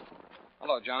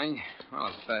 Hello, Johnny. Well,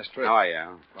 it's a fast trip. How are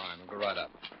you? Fine, we'll go right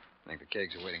up. I think the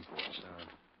kegs are waiting for us.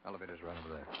 Elevator's right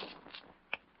over there.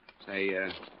 Say,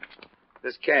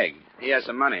 this KEGG, he has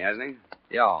some money, hasn't he?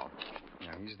 Yeah.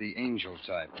 He's the angel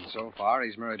type, and so far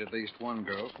he's married at least one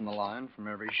girl from the line from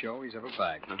every show he's ever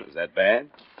bagged. Is that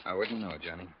bad? I wouldn't know,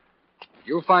 Johnny.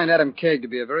 You'll find Adam KEGG to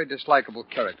be a very dislikable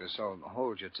character, so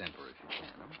hold your temper if you can.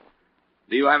 Huh?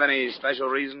 Do you have any special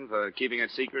reason for keeping it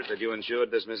secret that you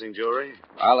insured this missing jewelry?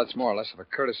 Well, it's more or less of a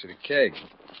courtesy to KEGG.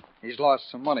 He's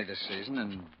lost some money this season,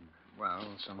 and, Well,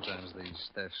 sometimes these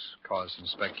thefts cause some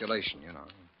speculation, you know.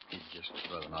 He'd just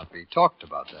rather not be talked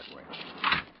about that way.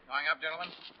 Going up, gentlemen?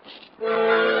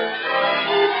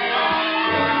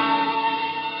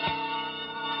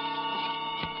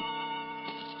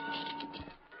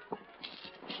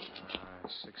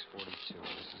 642.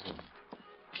 This is it.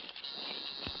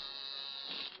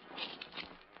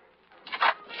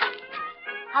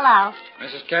 Hello.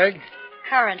 Mrs. Kegg?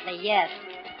 Currently, yes.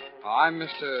 I'm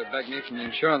Mr. Begney from the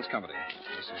insurance company.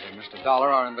 This is Mr. Dollar,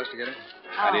 our investigator.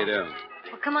 How do you do?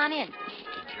 Well, come on in.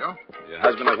 Thank you. Your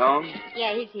husband at home?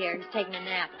 Yeah, he's here. He's taking a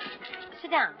nap. Sit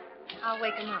down. I'll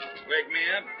wake him up. Wake me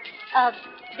up?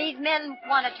 These men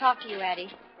want to talk to you,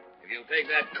 Eddie. If you'll take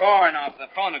that corn off the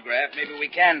phonograph, maybe we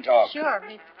can talk. Sure.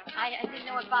 I didn't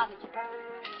know it bothered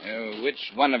you.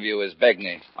 Which one of you is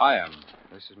Begney? I am.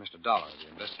 This is Mr. Dollar, the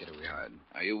investigator we hired.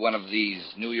 Are you one of these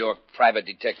New York private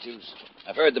detectives?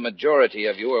 I've heard the majority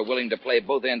of you are willing to play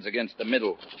both ends against the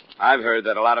middle. I've heard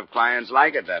that a lot of clients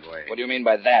like it that way. What do you mean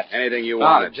by that? Anything you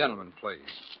want. Gentlemen, please.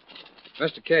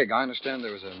 Mr. Kegg, I understand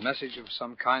there was a message of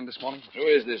some kind this morning. Who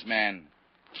is this man?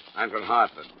 I'm from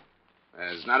Hartford.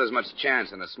 There's not as much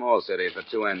chance in a small city for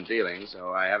two-end dealing,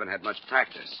 so I haven't had much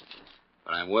practice.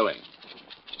 But I'm willing.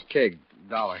 Mr. Kegg,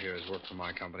 Dollar here has worked for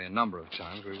my company a number of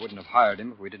times. We wouldn't have hired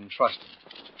him if we didn't trust him.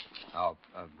 Now,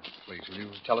 please, will you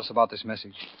tell us about this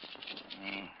message?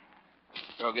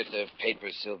 Go get the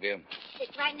papers, Sylvia.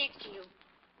 It's right next to you.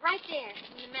 Right there,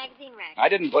 in the magazine rack. I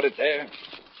didn't put it there.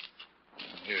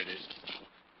 Here it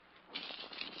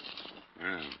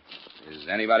is. Is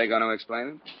anybody going to explain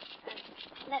it?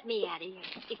 Let me, Addie,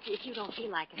 if you don't feel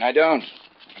like it. I don't.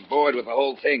 I'm bored with the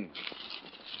whole thing.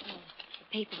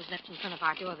 The paper was left in front of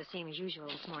our door the same as usual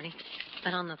this morning.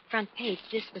 But on the front page,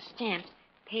 this was stamped,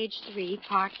 page 3,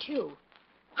 part 2.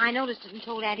 I noticed it and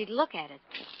told Addie to look at it.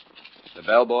 The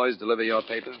bellboys deliver your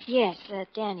paper? Yes,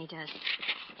 Danny does.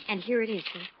 And here it is,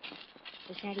 see?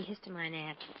 This antihistamine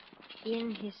ad.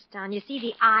 In histon. You see,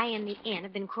 the I and the N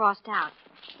have been crossed out.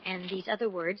 And these other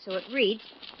words, so it reads,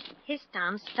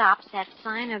 Histon stops at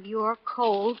sign of your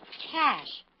cold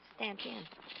cash. Stamped in.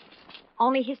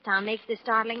 Only Histon makes this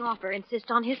startling offer. Insist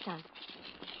on Histon.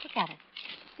 Look at it.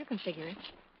 You can figure it.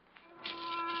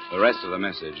 The rest of the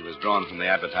message was drawn from the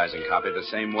advertising copy the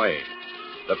same way.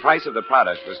 The price of the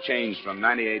product was changed from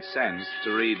 98 cents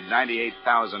to read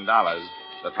 $98,000,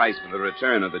 the price for the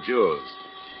return of the jewels.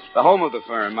 The home of the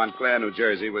firm, Montclair, New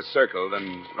Jersey, was circled,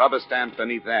 and rubber-stamped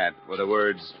beneath that were the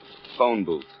words, phone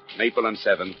booth, Maple and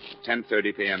 7th,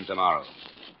 10:30 p.m. tomorrow.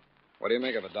 What do you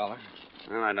make of it, Dollar?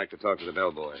 Well, I'd like to talk to the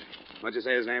bellboy. What'd you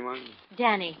say his name was?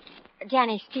 Danny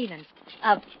Stevens.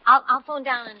 I'll phone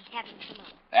down and have him come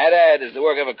up. That ad is the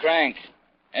work of a crank.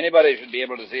 Anybody should be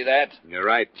able to see that. You're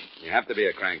right. You have to be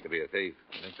a crank to be a thief.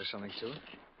 You think there's something to it?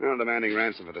 Well, demanding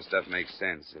ransom for the stuff makes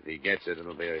sense. If he gets it,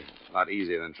 it'll be a lot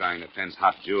easier than trying to fence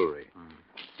hot jewelry.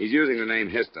 He's using the name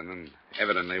Histon and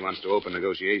evidently wants to open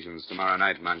negotiations tomorrow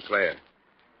night in Montclair.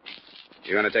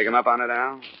 You going to take him up on it,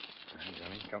 Al?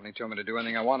 Johnny, the company told me to do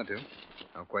anything I wanted to.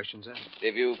 No questions asked.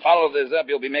 If you follow this up,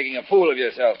 you'll be making a fool of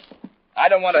yourself. I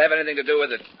don't want to have anything to do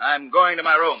with it. I'm going to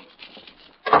my room.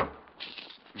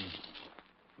 He's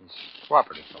a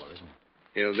cooperative fellow, isn't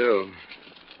he? He'll do.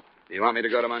 Do you want me to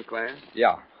go to Montclair?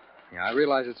 Yeah, I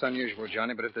realize it's unusual,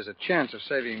 Johnny, but if there's a chance of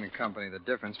saving the company the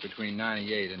difference between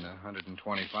 $98,000 and $125,000,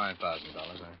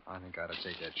 I think I ought to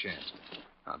take that chance.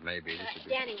 Not maybe. This should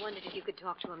be... Danny wondered if you could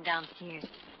talk to him downstairs.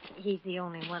 He's the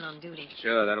only one on duty.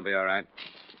 Sure, that'll be all right.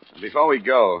 Before we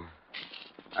go,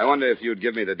 I wonder if you'd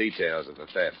give me the details of the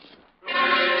theft.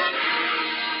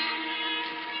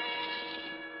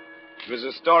 It was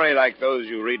a story like those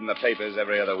you read in the papers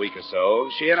every other week or so.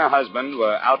 She and her husband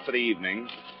were out for the evening.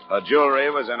 Her jewelry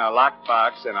was in a locked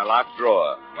box in a locked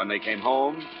drawer. When they came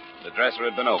home, the dresser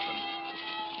had been opened.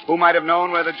 Who might have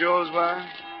known where the jewels were?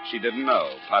 She didn't know,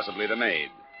 possibly the maid.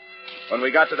 When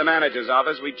we got to the manager's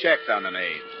office, we checked on the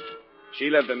maid. She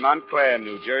lived in Montclair,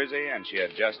 New Jersey, and she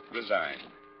had just resigned.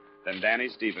 Then Danny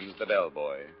Stevens, the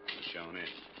bellboy, was shown in.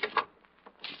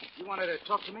 You wanted to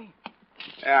talk to me?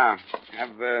 Yeah.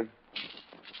 Have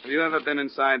you ever been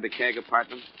inside the KEGG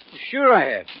apartment? Sure I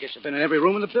have. Guess I've been in every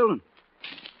room in the building.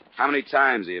 How many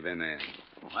times have you been there?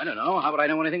 Oh, I don't know. How would I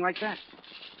know anything like that?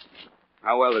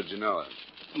 How well did you know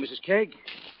her? Mrs. Kegg?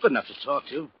 Good enough to talk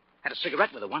to. Had a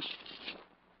cigarette with her once.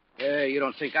 You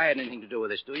don't think I had anything to do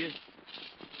with this, do you?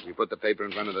 You put the paper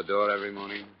in front of the door every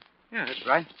morning? Yeah, that's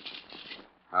right.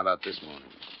 How about this morning?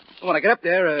 Well, when I got up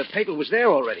there, paper was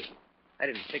there already. I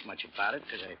didn't think much about it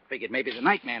because I figured maybe the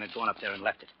night man had gone up there and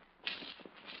left it.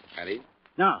 Had he?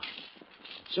 No.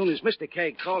 As soon as Mr.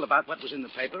 Kegg called about what was in the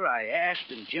paper, I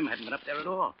asked, and Jim hadn't been up there at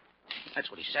all.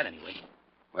 That's what he said, anyway.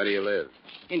 Where do you live?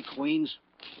 In Queens.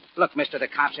 Look, mister, the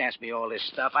cops asked me all this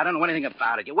stuff. I don't know anything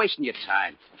about it. You're wasting your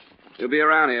time. You'll be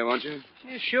around here, won't you?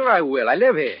 Yeah, sure I will. I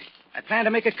live here. I plan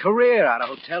to make a career out of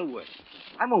hotel work.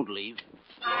 I won't leave.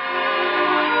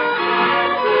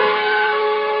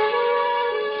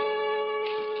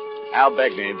 Al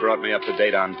Begney brought me up to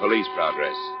date on police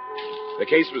progress. The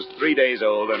case was 3 days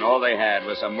old, and all they had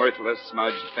was some worthless,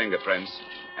 smudged fingerprints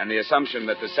and the assumption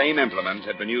that the same implement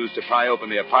had been used to pry open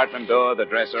the apartment door, the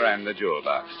dresser, and the jewel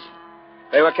box.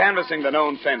 They were canvassing the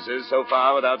known fences so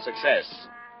far without success.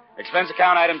 Expense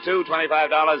account item 2,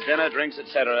 $25, dinner, drinks,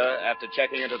 etc., after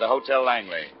checking into the Hotel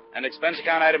Langley. And expense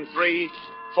account item 3,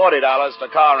 $40 for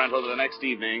car rental the next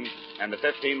evening and the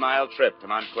 15-mile trip to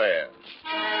Montclair.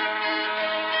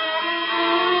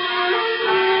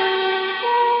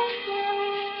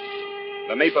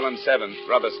 The Maple and 7th,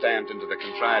 rubber-stamped into the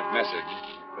contrived message,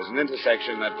 was an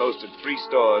intersection that boasted 3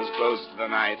 stores closed for the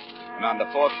night, and on the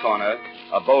 4th corner,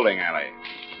 a bowling alley.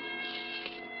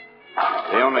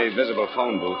 The only visible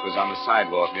phone booth was on the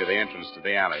sidewalk near the entrance to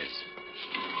the alleys.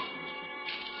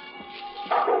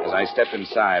 As I stepped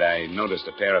inside, I noticed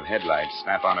a pair of headlights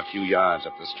snap on a few yards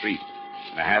up the street,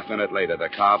 and a half-minute later, the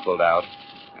car pulled out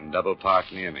and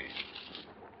double-parked near me.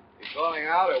 You calling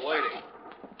out or waiting?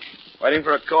 Waiting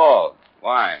for a call.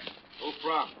 Why? Who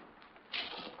from?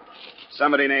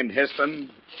 Somebody named Hispin.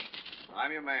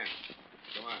 I'm your man.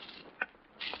 Come on.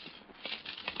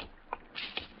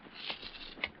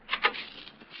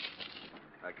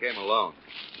 I came alone.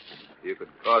 You could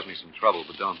cause me some trouble,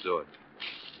 but don't do it.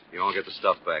 You won't get the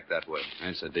stuff back that way.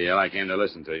 That's the deal. I came to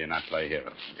listen to you, not play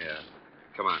hero. Yeah.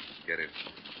 Come on, get in.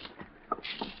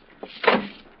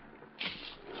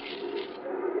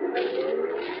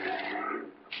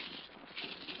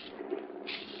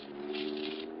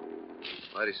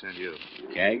 Why'd he send you?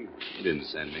 KEGG? He didn't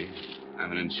send me.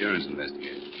 I'm an insurance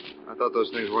investigator. I thought those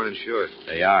things weren't insured.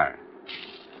 They are.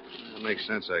 That makes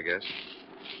sense, I guess.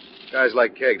 Guys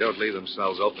like KEGG don't leave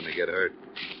themselves open to get hurt.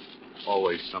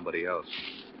 Always somebody else.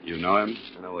 You know him?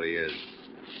 I know what he is.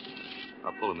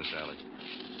 I'll pull in this alley.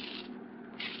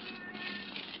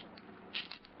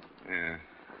 Yeah,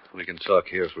 we can talk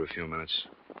here for a few minutes.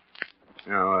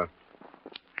 Now,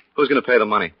 who's going to pay the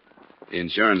money? The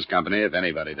insurance company, if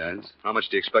anybody does. How much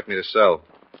do you expect me to sell?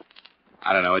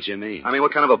 I don't know what you mean. I mean,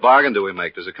 what kind of a bargain do we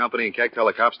make? Does the company and KEGG tell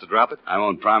the cops to drop it? I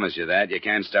won't promise you that. You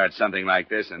can't start something like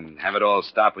this and have it all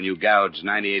stop when you gouge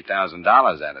 $98,000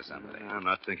 out of somebody. I'm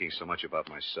not thinking so much about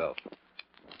myself.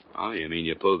 Oh, you mean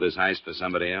you pulled this heist for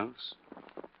somebody else?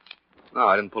 No,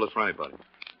 I didn't pull it for anybody.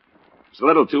 It's a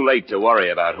little too late to worry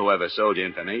about whoever sold you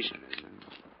information, isn't it?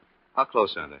 How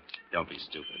close are they? Don't be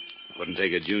stupid. Wouldn't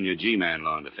take a junior G-man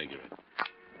long to figure it.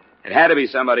 It had to be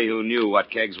somebody who knew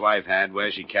what KEGG's wife had,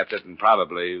 where she kept it, and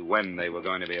probably when they were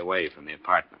going to be away from the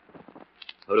apartment.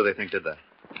 Who do they think did that?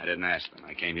 I didn't ask them.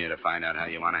 I came here to find out how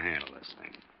you want to handle this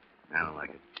thing. I don't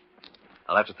like it.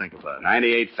 I'll have to think about it.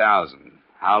 $98,000.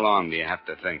 How long do you have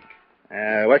to think?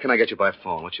 Where can I get you by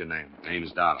phone? What's your name?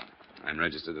 Name's Dollar. I'm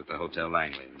registered at the Hotel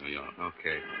Langley in New York.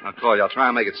 Okay. I'll call you. I'll try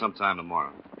and make it sometime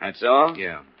tomorrow. That's all?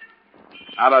 Yeah.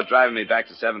 How about driving me back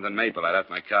to 7th and Maple? I left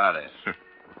my car there.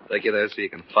 Take you there so you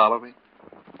can follow me?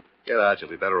 Get out. You'll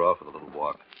be better off with a little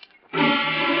walk.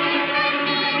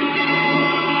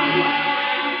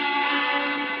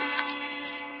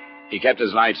 He kept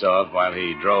his lights off while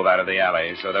he drove out of the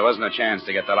alley, so there wasn't a chance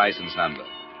to get the license number.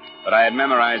 But I had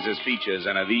memorized his features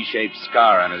and a V-shaped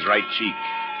scar on his right cheek.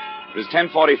 It was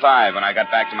 10:45 when I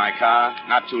got back to my car.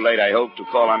 Not too late, I hope, to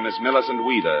call on Miss Millicent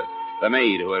Weaver, the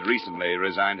maid who had recently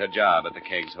resigned her job at the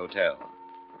KEGG's hotel.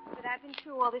 But I've been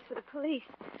through all this with the police.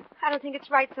 I don't think it's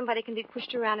right somebody can be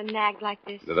pushed around and nagged like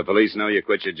this. Do the police know you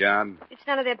quit your job? It's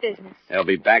none of their business. They'll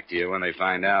be back to you when they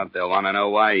find out. They'll want to know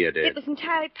why you did. It was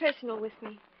entirely personal with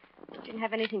me. It didn't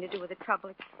have anything to do with the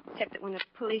trouble, except that when the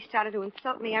police started to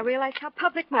insult me, I realized how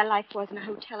public my life was in a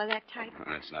hotel of that type. Well,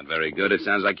 that's not very good. It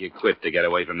sounds like you quit to get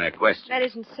away from their questions. That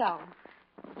isn't so.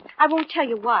 I won't tell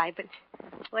you why, but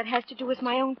well, it has to do with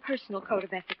my own personal code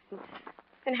of ethics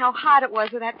and how hard it was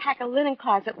with that pack of linen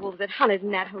closet wolves that hunted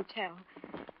in that hotel.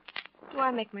 Do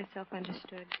I make myself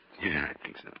understood? Yeah, I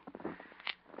think so.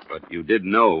 But you did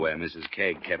know where Mrs.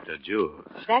 KEGG kept her jewels.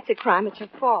 If that's a crime, it's her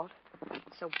fault.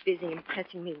 So busy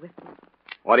impressing me with them.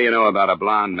 What do you know about a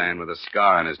blonde man with a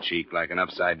scar on his cheek like an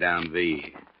upside-down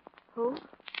V? Who?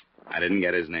 I didn't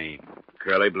get his name.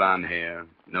 Curly blonde hair,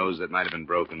 nose that might have been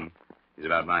broken. He's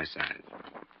about my size.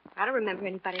 I don't remember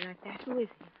anybody like that. Who is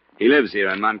he? He lives here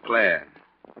in Montclair.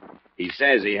 He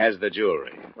says he has the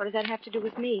jewelry. What does that have to do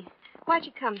with me? Why'd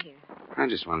you come here? I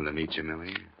just wanted to meet you,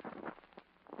 Millie.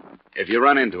 If you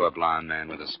run into a blonde man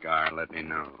with a scar, let me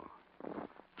know.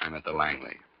 I I'm at the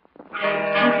Langley.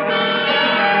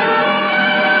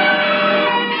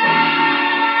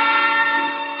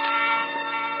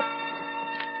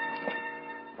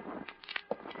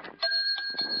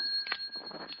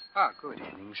 Good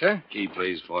evening, sir. Key,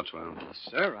 please, 412. Yes,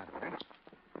 sir, right away.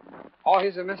 Oh,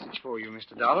 here's a message for you,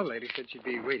 Mr. Dollar. Lady said she'd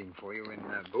be waiting for you in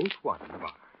booth 1 in the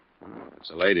bar. Oh, if it's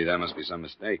a lady, that must be some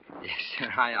mistake. Yes, sir,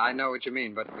 I know what you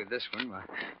mean, but with this one, why,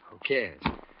 who cares?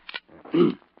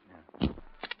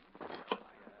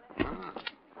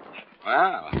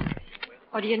 Wow.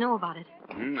 What do you know about it?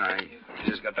 I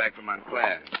just got back from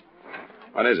Montclair.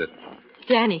 What is it?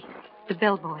 Danny, the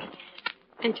bellboy.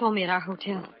 They told me at our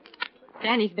hotel.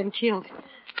 Danny's been killed.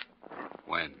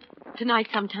 When? Tonight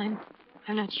sometime.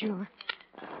 I'm not sure.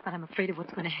 But I'm afraid of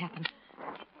what's going to happen.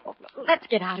 Oh, let's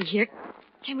get out of here.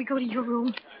 Can we go to your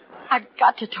room? I've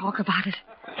got to talk about it.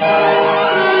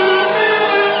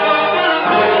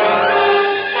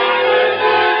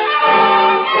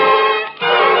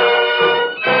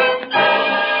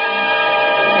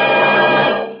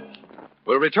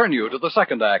 We'll return you to the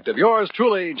second act of yours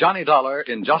truly, Johnny Dollar,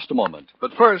 in just a moment.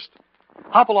 But first,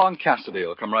 Hopalong Cassidy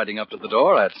will come riding up to the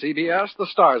door at CBS, the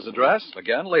Star's address,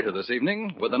 again later this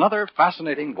evening, with another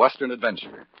fascinating Western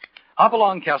adventure.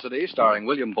 Hopalong Cassidy, starring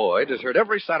William Boyd, is heard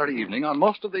every Saturday evening on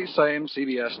most of these same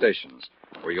CBS stations,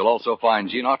 where you'll also find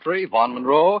Gene Autry, Vaughn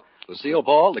Monroe, Lucille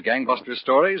Ball, the Gangbusters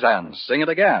stories, and Sing It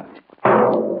Again.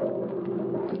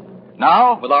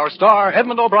 Now, with our star,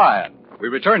 Edmund O'Brien, we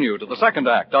return you to the second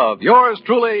act of yours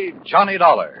truly, Johnny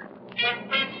Dollar.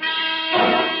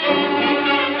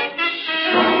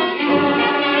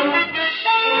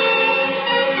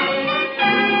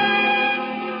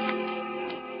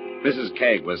 Mrs.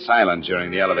 KEGG was silent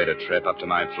during the elevator trip up to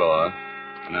my floor,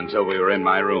 and until we were in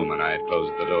my room and I had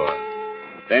closed the door.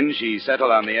 Then she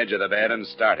settled on the edge of the bed and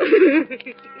started.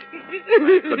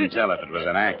 I couldn't tell if it was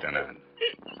an act or not.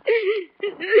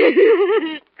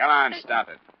 Come on, stop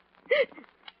it.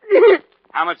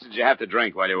 How much did you have to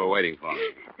drink while you were waiting for me?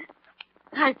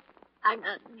 I'm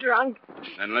not drunk.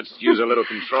 Then let's use a little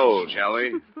control, shall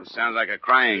we? This sounds like a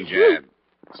crying jab.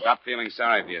 Stop feeling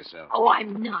sorry for yourself. Oh,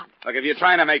 I'm not. Look, if you're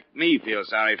trying to make me feel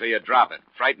sorry for you, drop it.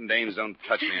 Frightened dames don't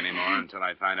touch me anymore until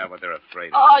I find out what they're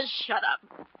afraid of. Oh, shut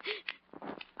up.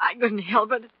 I couldn't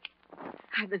help it.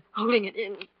 I've been holding it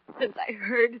in since I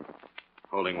heard.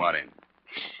 Holding what in?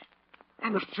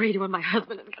 I'm afraid of what my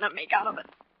husband is going to make out of it.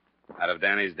 Out of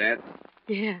Danny's death?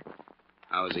 Yeah.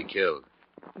 How was he killed?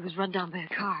 He was run down by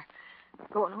a car,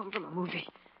 going home from a movie.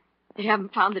 They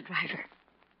haven't found the driver.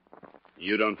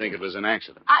 You don't think it was an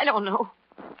accident? I don't know.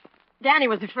 Danny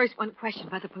was the first one questioned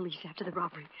by the police after the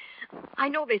robbery. I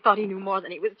know they thought he knew more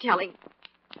than he was telling.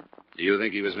 Do you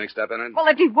think he was mixed up in it? Well,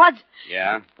 if he was...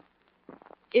 Yeah?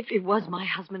 If he was, my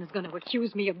husband is going to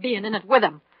accuse me of being in it with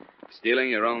him. Stealing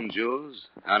your own jewels?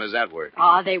 How does that work?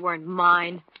 Oh, they weren't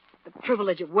mine. The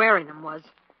privilege of wearing them was.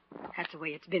 That's the way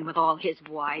it's been with all his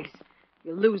wives.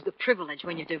 You lose the privilege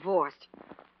when you're divorced.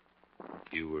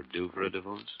 You were due for a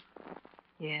divorce?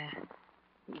 Yeah.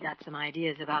 He got some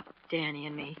ideas about Danny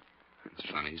and me. It's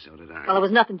funny, so did I. Well, there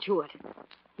was nothing to it.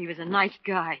 He was a nice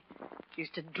guy.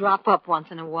 Used to drop up once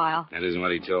in a while. That isn't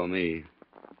what he told me.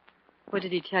 What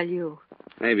did he tell you?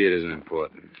 Maybe it isn't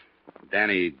important.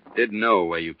 Danny did know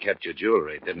where you kept your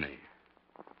jewelry, didn't he?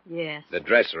 Yes. The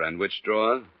dresser and which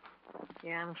drawer?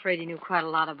 Yeah, I'm afraid he knew quite a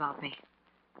lot about me.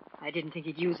 I didn't think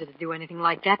he'd use it to do anything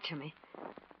like that to me.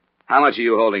 How much are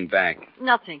you holding back?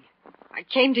 Nothing. I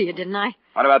came to you, didn't I?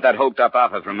 What about that hoked-up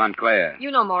offer from Montclair?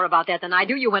 You know more about that than I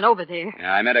do. You went over there.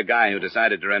 Yeah, I met a guy who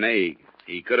decided to renege.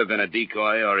 He could have been a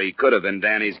decoy, or he could have been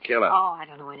Danny's killer. Oh, I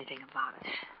don't know anything about it.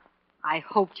 I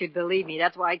hoped you'd believe me.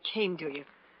 That's why I came to you.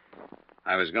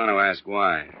 I was going to ask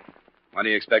why. What do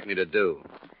you expect me to do?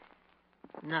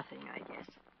 Nothing, I guess.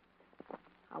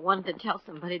 I wanted to tell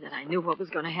somebody that I knew what was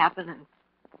going to happen, and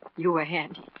you were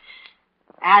handy.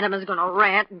 Adam is going to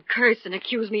rant and curse and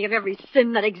accuse me of every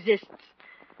sin that exists.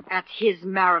 That's his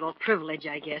marital privilege,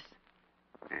 I guess.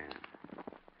 Yeah.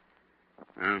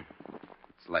 Well,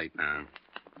 it's late now.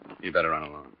 You better run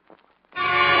along.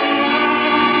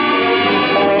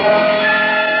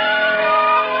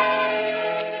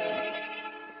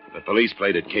 The police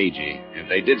played it cagey. If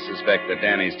they did suspect that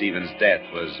Danny Stevens' death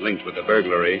was linked with the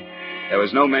burglary, there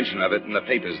was no mention of it in the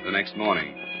papers the next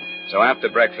morning. So after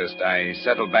breakfast, I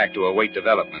settled back to await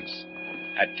developments.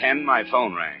 At 10, my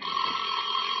phone rang.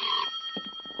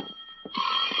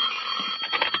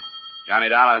 Johnny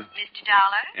Dollar. Mr.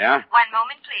 Dollar? Yeah? 1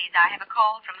 moment, please. I have a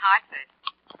call from Hartford.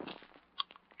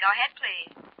 Go ahead,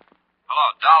 please. Hello,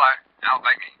 Dollar. Al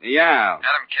Begney. Yeah.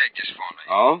 Adam KEGG just phoned me.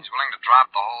 Oh? He's willing to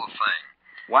drop the whole thing.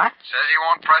 What? Says he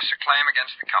won't press a claim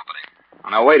against the company. Oh,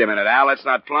 now, wait a minute, Al. Let's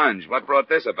not plunge. What brought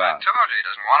this about? I told you he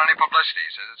doesn't want any publicity.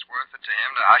 He says it's worth it to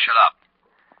him to hush it up.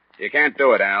 You can't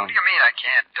do it, Al. What do you mean I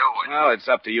can't do it? Well, it's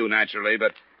up to you, naturally,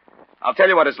 but I'll tell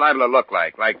you what it's liable to look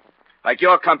like. Like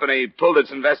your company pulled its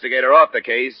investigator off the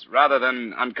case rather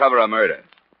than uncover a murder.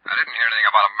 I didn't hear anything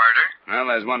about a murder. Well,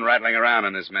 there's one rattling around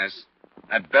in this mess.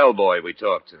 That bellboy we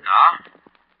talked to. No?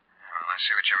 Well, I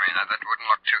see what you mean. That wouldn't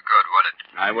look too good, would it?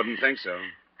 I wouldn't think so. Yeah,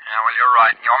 well, you're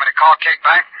right. You want me to call KEGG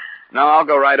back? No, I'll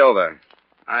go right over.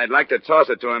 I'd like to toss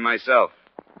it to him myself.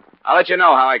 I'll let you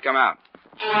know how I come out.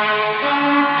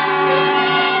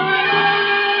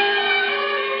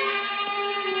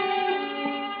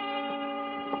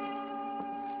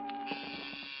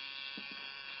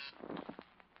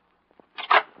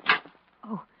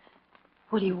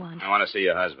 What do you want? I want to see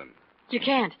your husband. You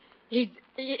can't. He's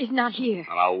not here.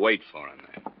 Well, I'll wait for him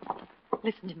then.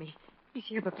 Listen to me. He's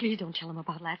here, but please don't tell him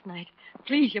about last night.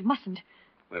 Please, you mustn't.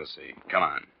 We'll see. Come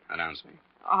on. Announce me.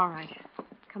 All right.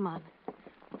 Come on.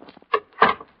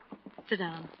 Sit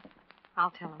down.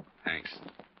 I'll tell him. Thanks.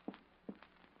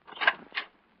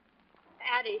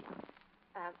 Addie,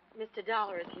 Mr.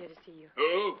 Dollar is here to see you.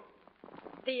 Who?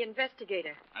 The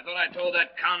investigator. I thought I told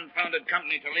that confounded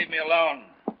company to leave me alone.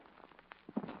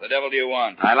 The devil do you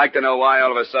want? I'd like to know why all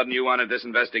of a sudden you wanted this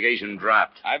investigation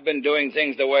dropped. I've been doing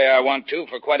things the way I want to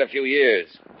for quite a few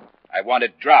years. I want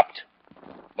it dropped.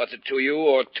 What's it to you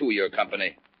or to your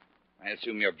company? I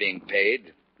assume you're being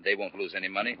paid. They won't lose any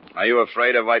money. Are you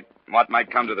afraid of what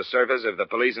might come to the surface if the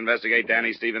police investigate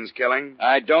Danny Stevens' killing?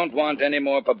 I don't want any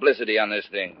more publicity on this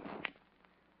thing.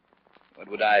 What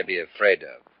would I be afraid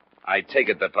of? I take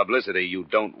it the publicity you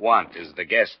don't want is the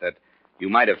guess that you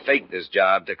might have faked this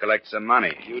job to collect some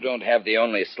money. You don't have the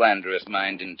only slanderous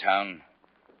mind in town.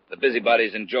 The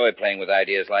busybodies enjoy playing with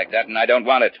ideas like that, and I don't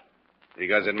want it.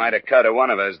 Because it might occur to one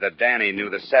of us that Danny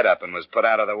knew the setup and was put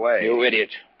out of the way. You idiot.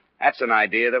 That's an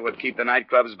idea that would keep the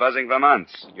nightclubs buzzing for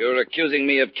months. You're accusing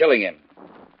me of killing him.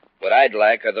 What I'd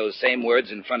like are those same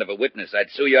words in front of a witness.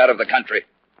 I'd sue you out of the country.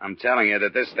 I'm telling you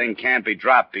that this thing can't be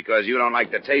dropped because you don't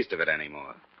like the taste of it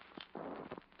anymore.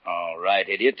 All right,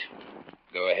 idiot.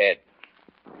 Go ahead.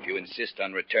 If you insist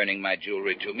on returning my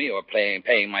jewelry to me or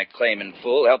paying my claim in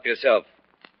full, help yourself.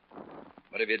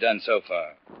 What have you done so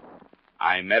far?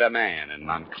 I met a man in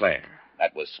Montclair.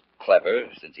 That was clever,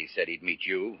 since he said he'd meet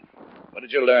you. What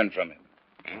did you learn from him?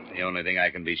 Well, the only thing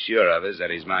I can be sure of is that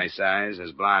he's my size,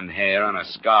 has blonde hair, and a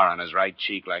scar on his right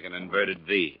cheek like an inverted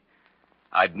V.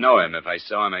 I'd know him if I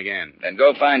saw him again. Then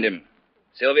go find him.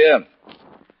 Sylvia?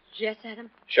 Yes, Adam?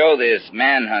 Show this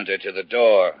manhunter to the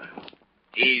door.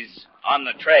 He's on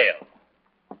the trail.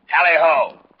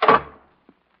 Tally-ho!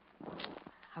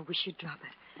 I wish you'd drop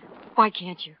it. Why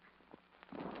can't you?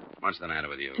 What's the matter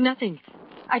with you? Nothing.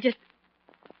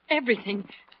 Everything.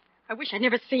 I wish I'd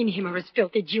never seen him or his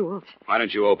filthy jewels. Why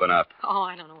don't you open up? Oh,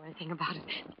 I don't know anything about it.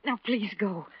 Now, please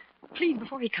go. Please,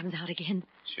 before he comes out again.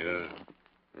 Sure.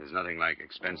 There's nothing like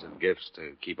expensive gifts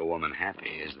to keep a woman happy,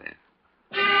 is there?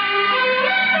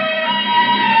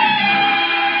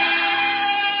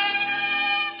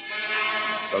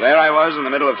 So there I was in the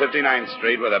middle of 59th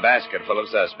Street with a basket full of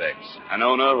suspects. An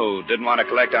owner who didn't want to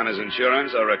collect on his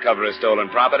insurance or recover his stolen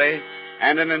property,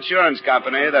 and an insurance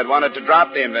company that wanted to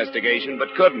drop the investigation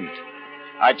but couldn't.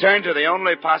 I turned to the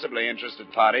only possibly interested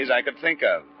parties I could think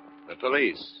of, the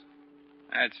police.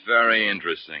 That's very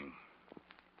interesting.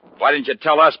 Why didn't you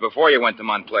tell us before you went to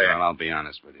Montclair? Well, I'll be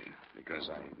honest with you, because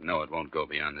I know it won't go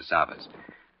beyond this office.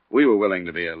 We were willing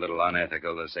to be a little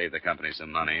unethical to save the company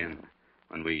some money, and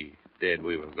when we did,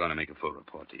 we were going to make a full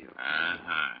report to you.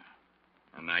 Uh-huh.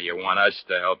 And now you want us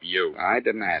to help you. I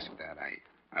didn't ask that.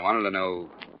 I wanted to know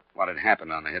what had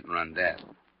happened on the hit-and-run death.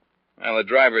 Well, the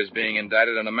driver's being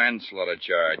indicted on a manslaughter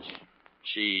charge.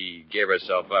 She gave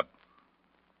herself up.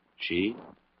 She?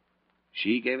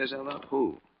 She gave herself up?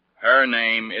 Who? Her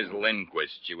name is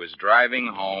Lindquist. She was driving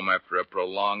home after a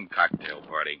prolonged cocktail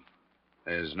party.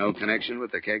 There's no connection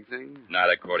with the KEGG thing?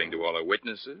 Not according to all her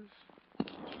witnesses.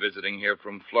 Visiting here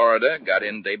from Florida, got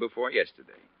in day before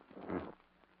yesterday.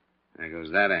 There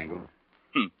goes that angle.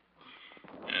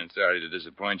 Yeah, sorry to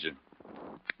disappoint you.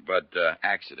 But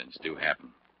accidents do happen.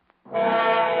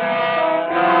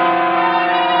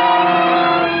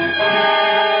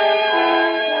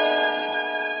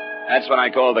 That's when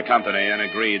I called the company and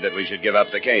agreed that we should give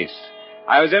up the case.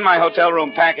 I was in my hotel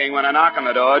room packing when a knock on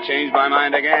the door changed my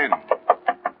mind again.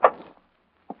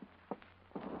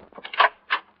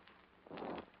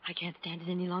 I can't stand it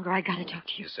any longer. I gotta talk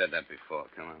to you. You said that before.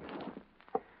 Come on.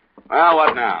 Well,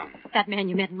 what now? That man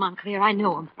you met in Montclair, I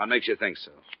know him. What makes you think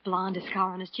so? Blonde, a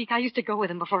scar on his cheek. I used to go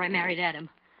with him before I married Adam.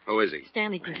 Who is he?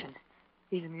 Stanley Griffin.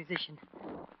 He's a musician.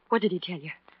 What did he tell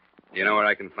you? Do you know where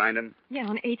I can find him? Yeah,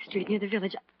 on 8th Street near the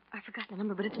village. I forgot the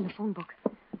number, but it's in the phone book.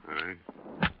 All right.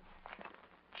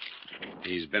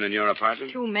 He's been in your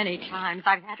apartment? Too many times.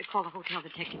 I've had to call the hotel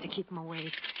detective to keep him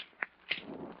away.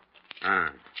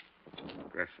 Ah.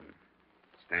 Griffin.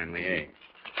 Stanley A.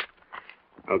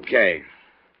 Okay.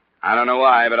 I don't know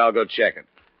why, but I'll go check it.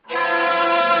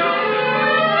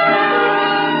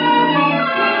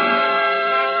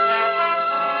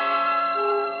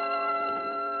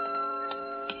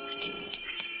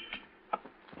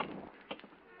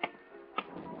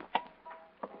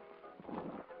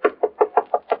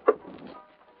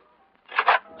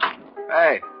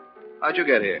 Hey, how'd you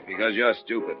get here? Because you're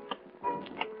stupid.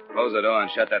 Close the door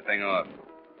and shut that thing off.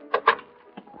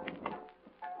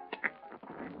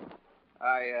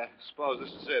 I suppose this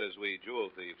is it, as we jewel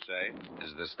thieves say.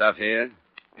 Is the stuff here?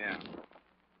 Yeah.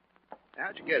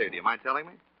 How'd you get here? Do you mind telling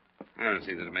me? I don't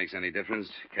see that it makes any difference.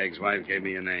 KEGG's wife gave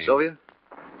me your name. Sylvia?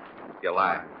 You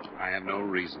lie. I have no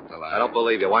reason to lie. I don't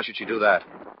believe you. Why should you do that?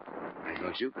 I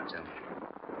thought you could tell me.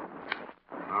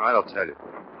 All right, I'll tell you.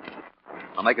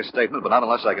 I'll make a statement, but not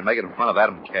unless I can make it in front of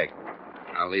Adam KEGG.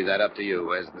 I'll leave that up to you.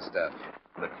 Where's the stuff?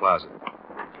 In the closet.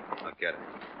 I'll get it.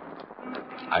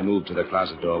 I moved to the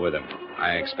closet door with him.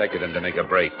 I expected him to make a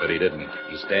break, but he didn't.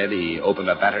 Instead, he opened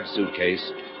a battered suitcase,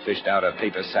 fished out a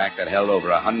paper sack that held over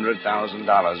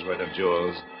 $100,000 worth of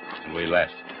jewels, and we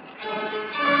left.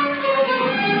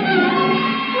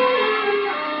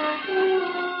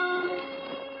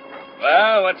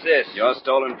 Well, what's this? Your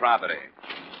stolen property.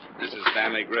 This is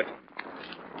Stanley Griffin.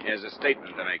 Here's a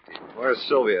statement to make to you. Where's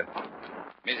Sylvia?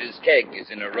 Mrs. KEGG is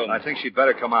in her room. I think she'd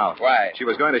better come out. Why? She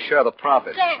was going to share the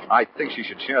profit. Stan! I think she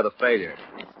should share the failure.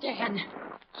 Stan,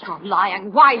 you're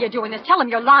lying. Why are you doing this? Tell him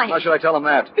you're lying. Why should I tell him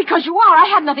that? Because you are. I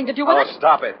had nothing to do with Oh, it.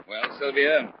 stop it. Well,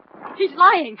 Sylvia? He's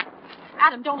lying.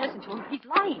 Adam, don't listen to him. He's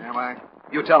lying. Am I?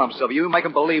 You tell him, Sylvia. You make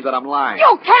him believe that I'm lying.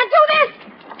 You can't do this!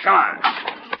 Come on.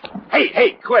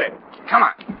 Hey, quit it. Come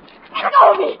on. Let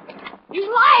go of me! He's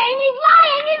lying! He's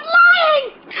lying! He's lying!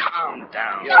 Calm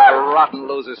down. You're a rotten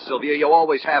loser, Sylvia. You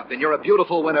always have been. You're a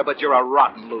beautiful winner, but you're a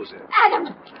rotten loser.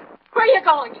 Adam! Where are you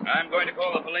going? I'm going to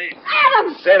call the police.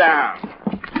 Adam! Sit down.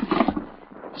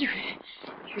 You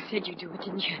said you'd do it,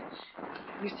 didn't you?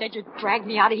 You said you'd drag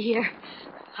me out of here.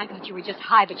 I thought you were just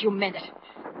high, but you meant it.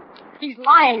 He's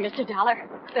lying, Mr. Dollar.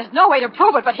 There's no way to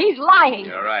prove it, but he's lying.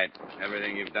 You're right.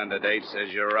 Everything you've done to date says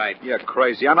you're right. You're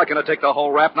crazy. I'm not going to take the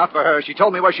whole rap. Not for her. She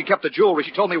told me where she kept the jewelry. She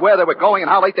told me where they were going and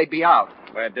how late they'd be out.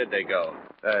 Where did they go?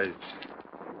 They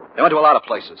went to a lot of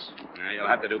places. You'll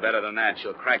have to do better than that.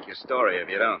 She'll crack your story if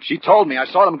you don't. She told me. I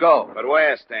saw them go. But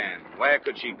where, Stan? Where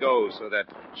could she go so that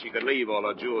she could leave all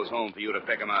her jewels home for you to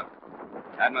pick them up?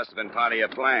 That must have been part of your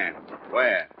plan.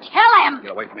 Where? Tell him!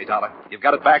 Get away from me, Dollar. You've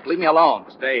got it back. Leave me alone.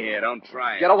 Stay here. Don't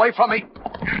try it. Get away from me.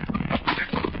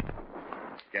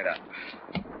 Get up.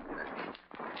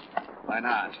 Why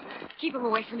not? Keep him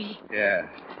away from me. Yeah.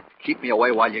 Keep me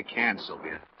away while you can,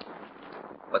 Sylvia.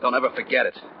 But don't ever forget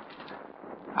it.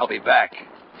 I'll be back.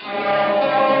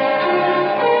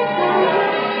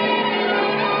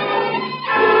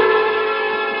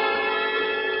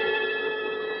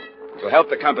 To help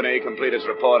the company complete its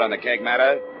report on the KEGG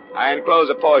matter, I enclose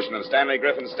a portion of Stanley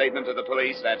Griffin's statement to the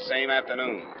police that same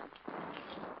afternoon.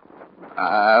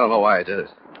 I don't know why I did it.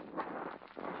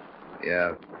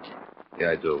 Yeah,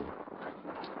 I do.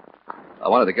 I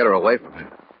wanted to get her away from him.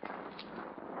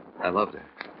 I loved her.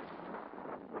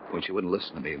 When she wouldn't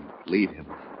listen to me and leave him,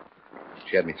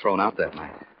 she had me thrown out that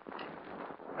night.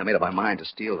 I made up my mind to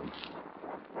steal them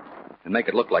and make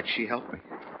it look like she helped me.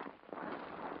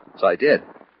 So I did.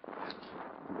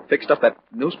 Fixed up that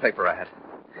newspaper ad.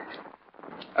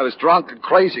 I was drunk and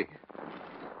crazy.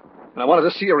 And I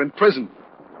wanted to see her in prison.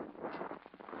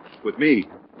 With me.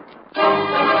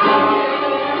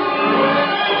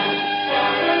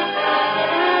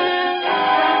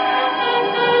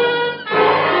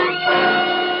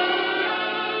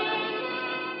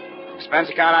 Expense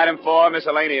account item 4,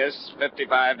 miscellaneous,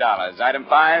 $55. Item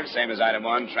 5, same as item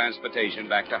 1, transportation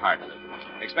back to Hartford.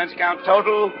 Expense account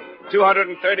total,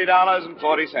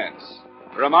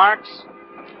 $230.40. Remarks?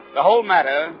 The whole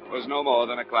matter was no more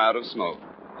than a cloud of smoke.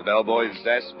 The bellboy's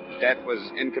death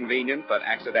was inconvenient but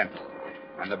accidental.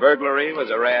 And the burglary was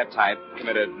a rare type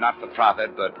committed not for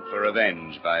profit but for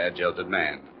revenge by a jilted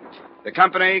man. The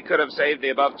company could have saved the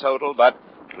above total, but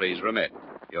please remit.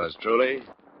 Yours truly,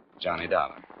 Johnny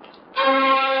Dollar.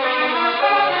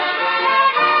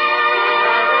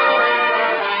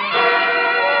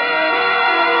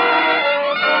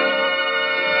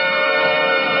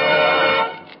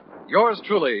 You're Yours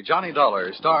Truly, Johnny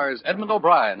Dollar, stars Edmund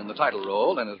O'Brien in the title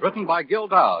role and is written by Gil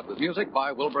Dowd with music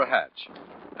by Wilbur Hatch.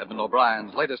 Edmund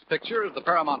O'Brien's latest picture is the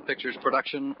Paramount Pictures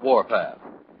production, Warpath.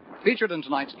 Featured in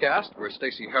tonight's cast were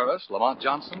Stacey Harris, Lamont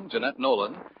Johnson, Jeanette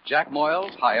Nolan, Jack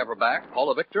Moyles, Hy Everback,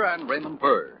 Paula Victor, and Raymond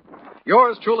Burr.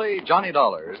 Yours Truly, Johnny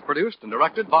Dollar, is produced and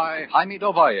directed by Jaime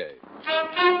Del Valle.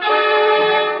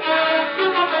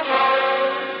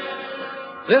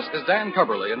 This is Dan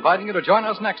Coverly inviting you to join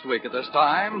us next week at this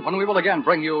time when we will again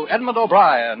bring you Edmund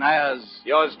O'Brien as...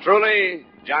 Yours truly,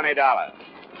 Johnny Dollar.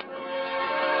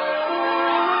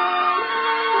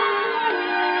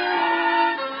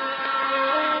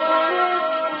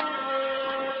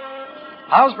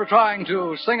 How's for trying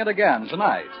to sing it again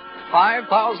tonight?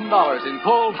 $5,000 in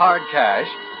cold, hard cash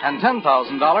and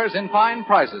 $10,000 in fine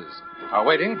prizes are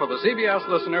waiting for the CBS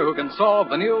listener who can solve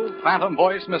the new Phantom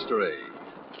Voice mystery.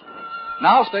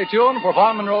 Now stay tuned for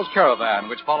Vaughn Monroe's Caravan,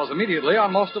 which follows immediately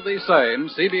on most of these same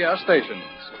CBS stations.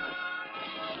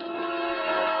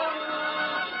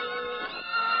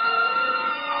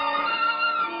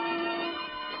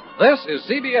 This is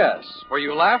CBS, where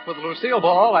you laugh with Lucille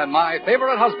Ball and my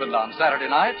favorite husband on Saturday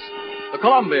nights, the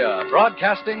Columbia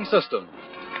Broadcasting System.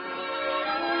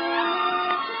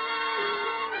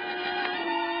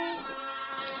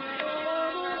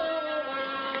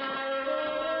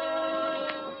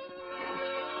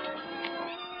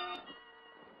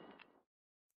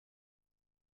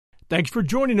 Thanks for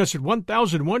joining us at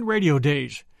 1001 Radio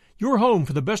Days, your home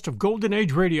for the best of Golden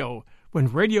Age radio, when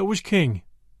radio was king.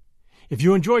 If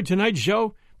you enjoyed tonight's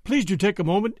show, please do take a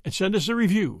moment and send us a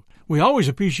review. We always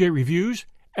appreciate reviews,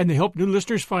 and they help new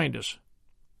listeners find us.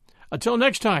 Until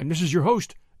next time, this is your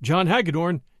host, John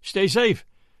Hagedorn. Stay safe,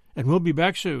 and we'll be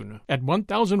back soon at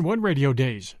 1001 Radio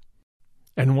Days.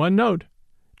 And one note,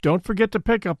 don't forget to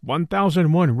pick up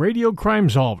 1001 Radio Crime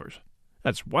Solvers.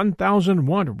 That's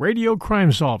 1001 Radio Crime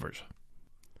Solvers.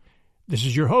 This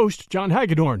is your host, John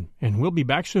Hagedorn, and we'll be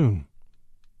back soon.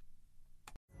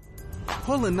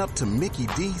 Pulling up to Mickey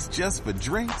D's just for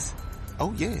drinks?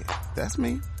 Oh yeah, that's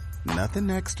me. Nothing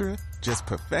extra, just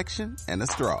perfection and a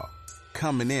straw.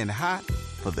 Coming in hot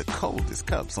for the coldest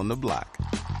cups on the block.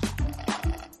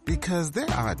 Because there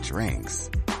are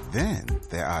drinks. Then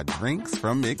there are drinks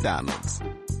from McDonald's.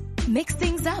 Mix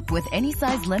things up with any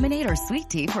size lemonade or sweet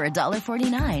tea for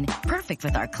 $1.49. Perfect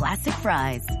with our classic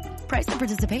fries. Price and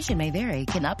participation may vary.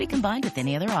 Cannot be combined with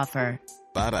any other offer.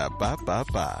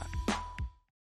 Ba-da-ba-ba-ba.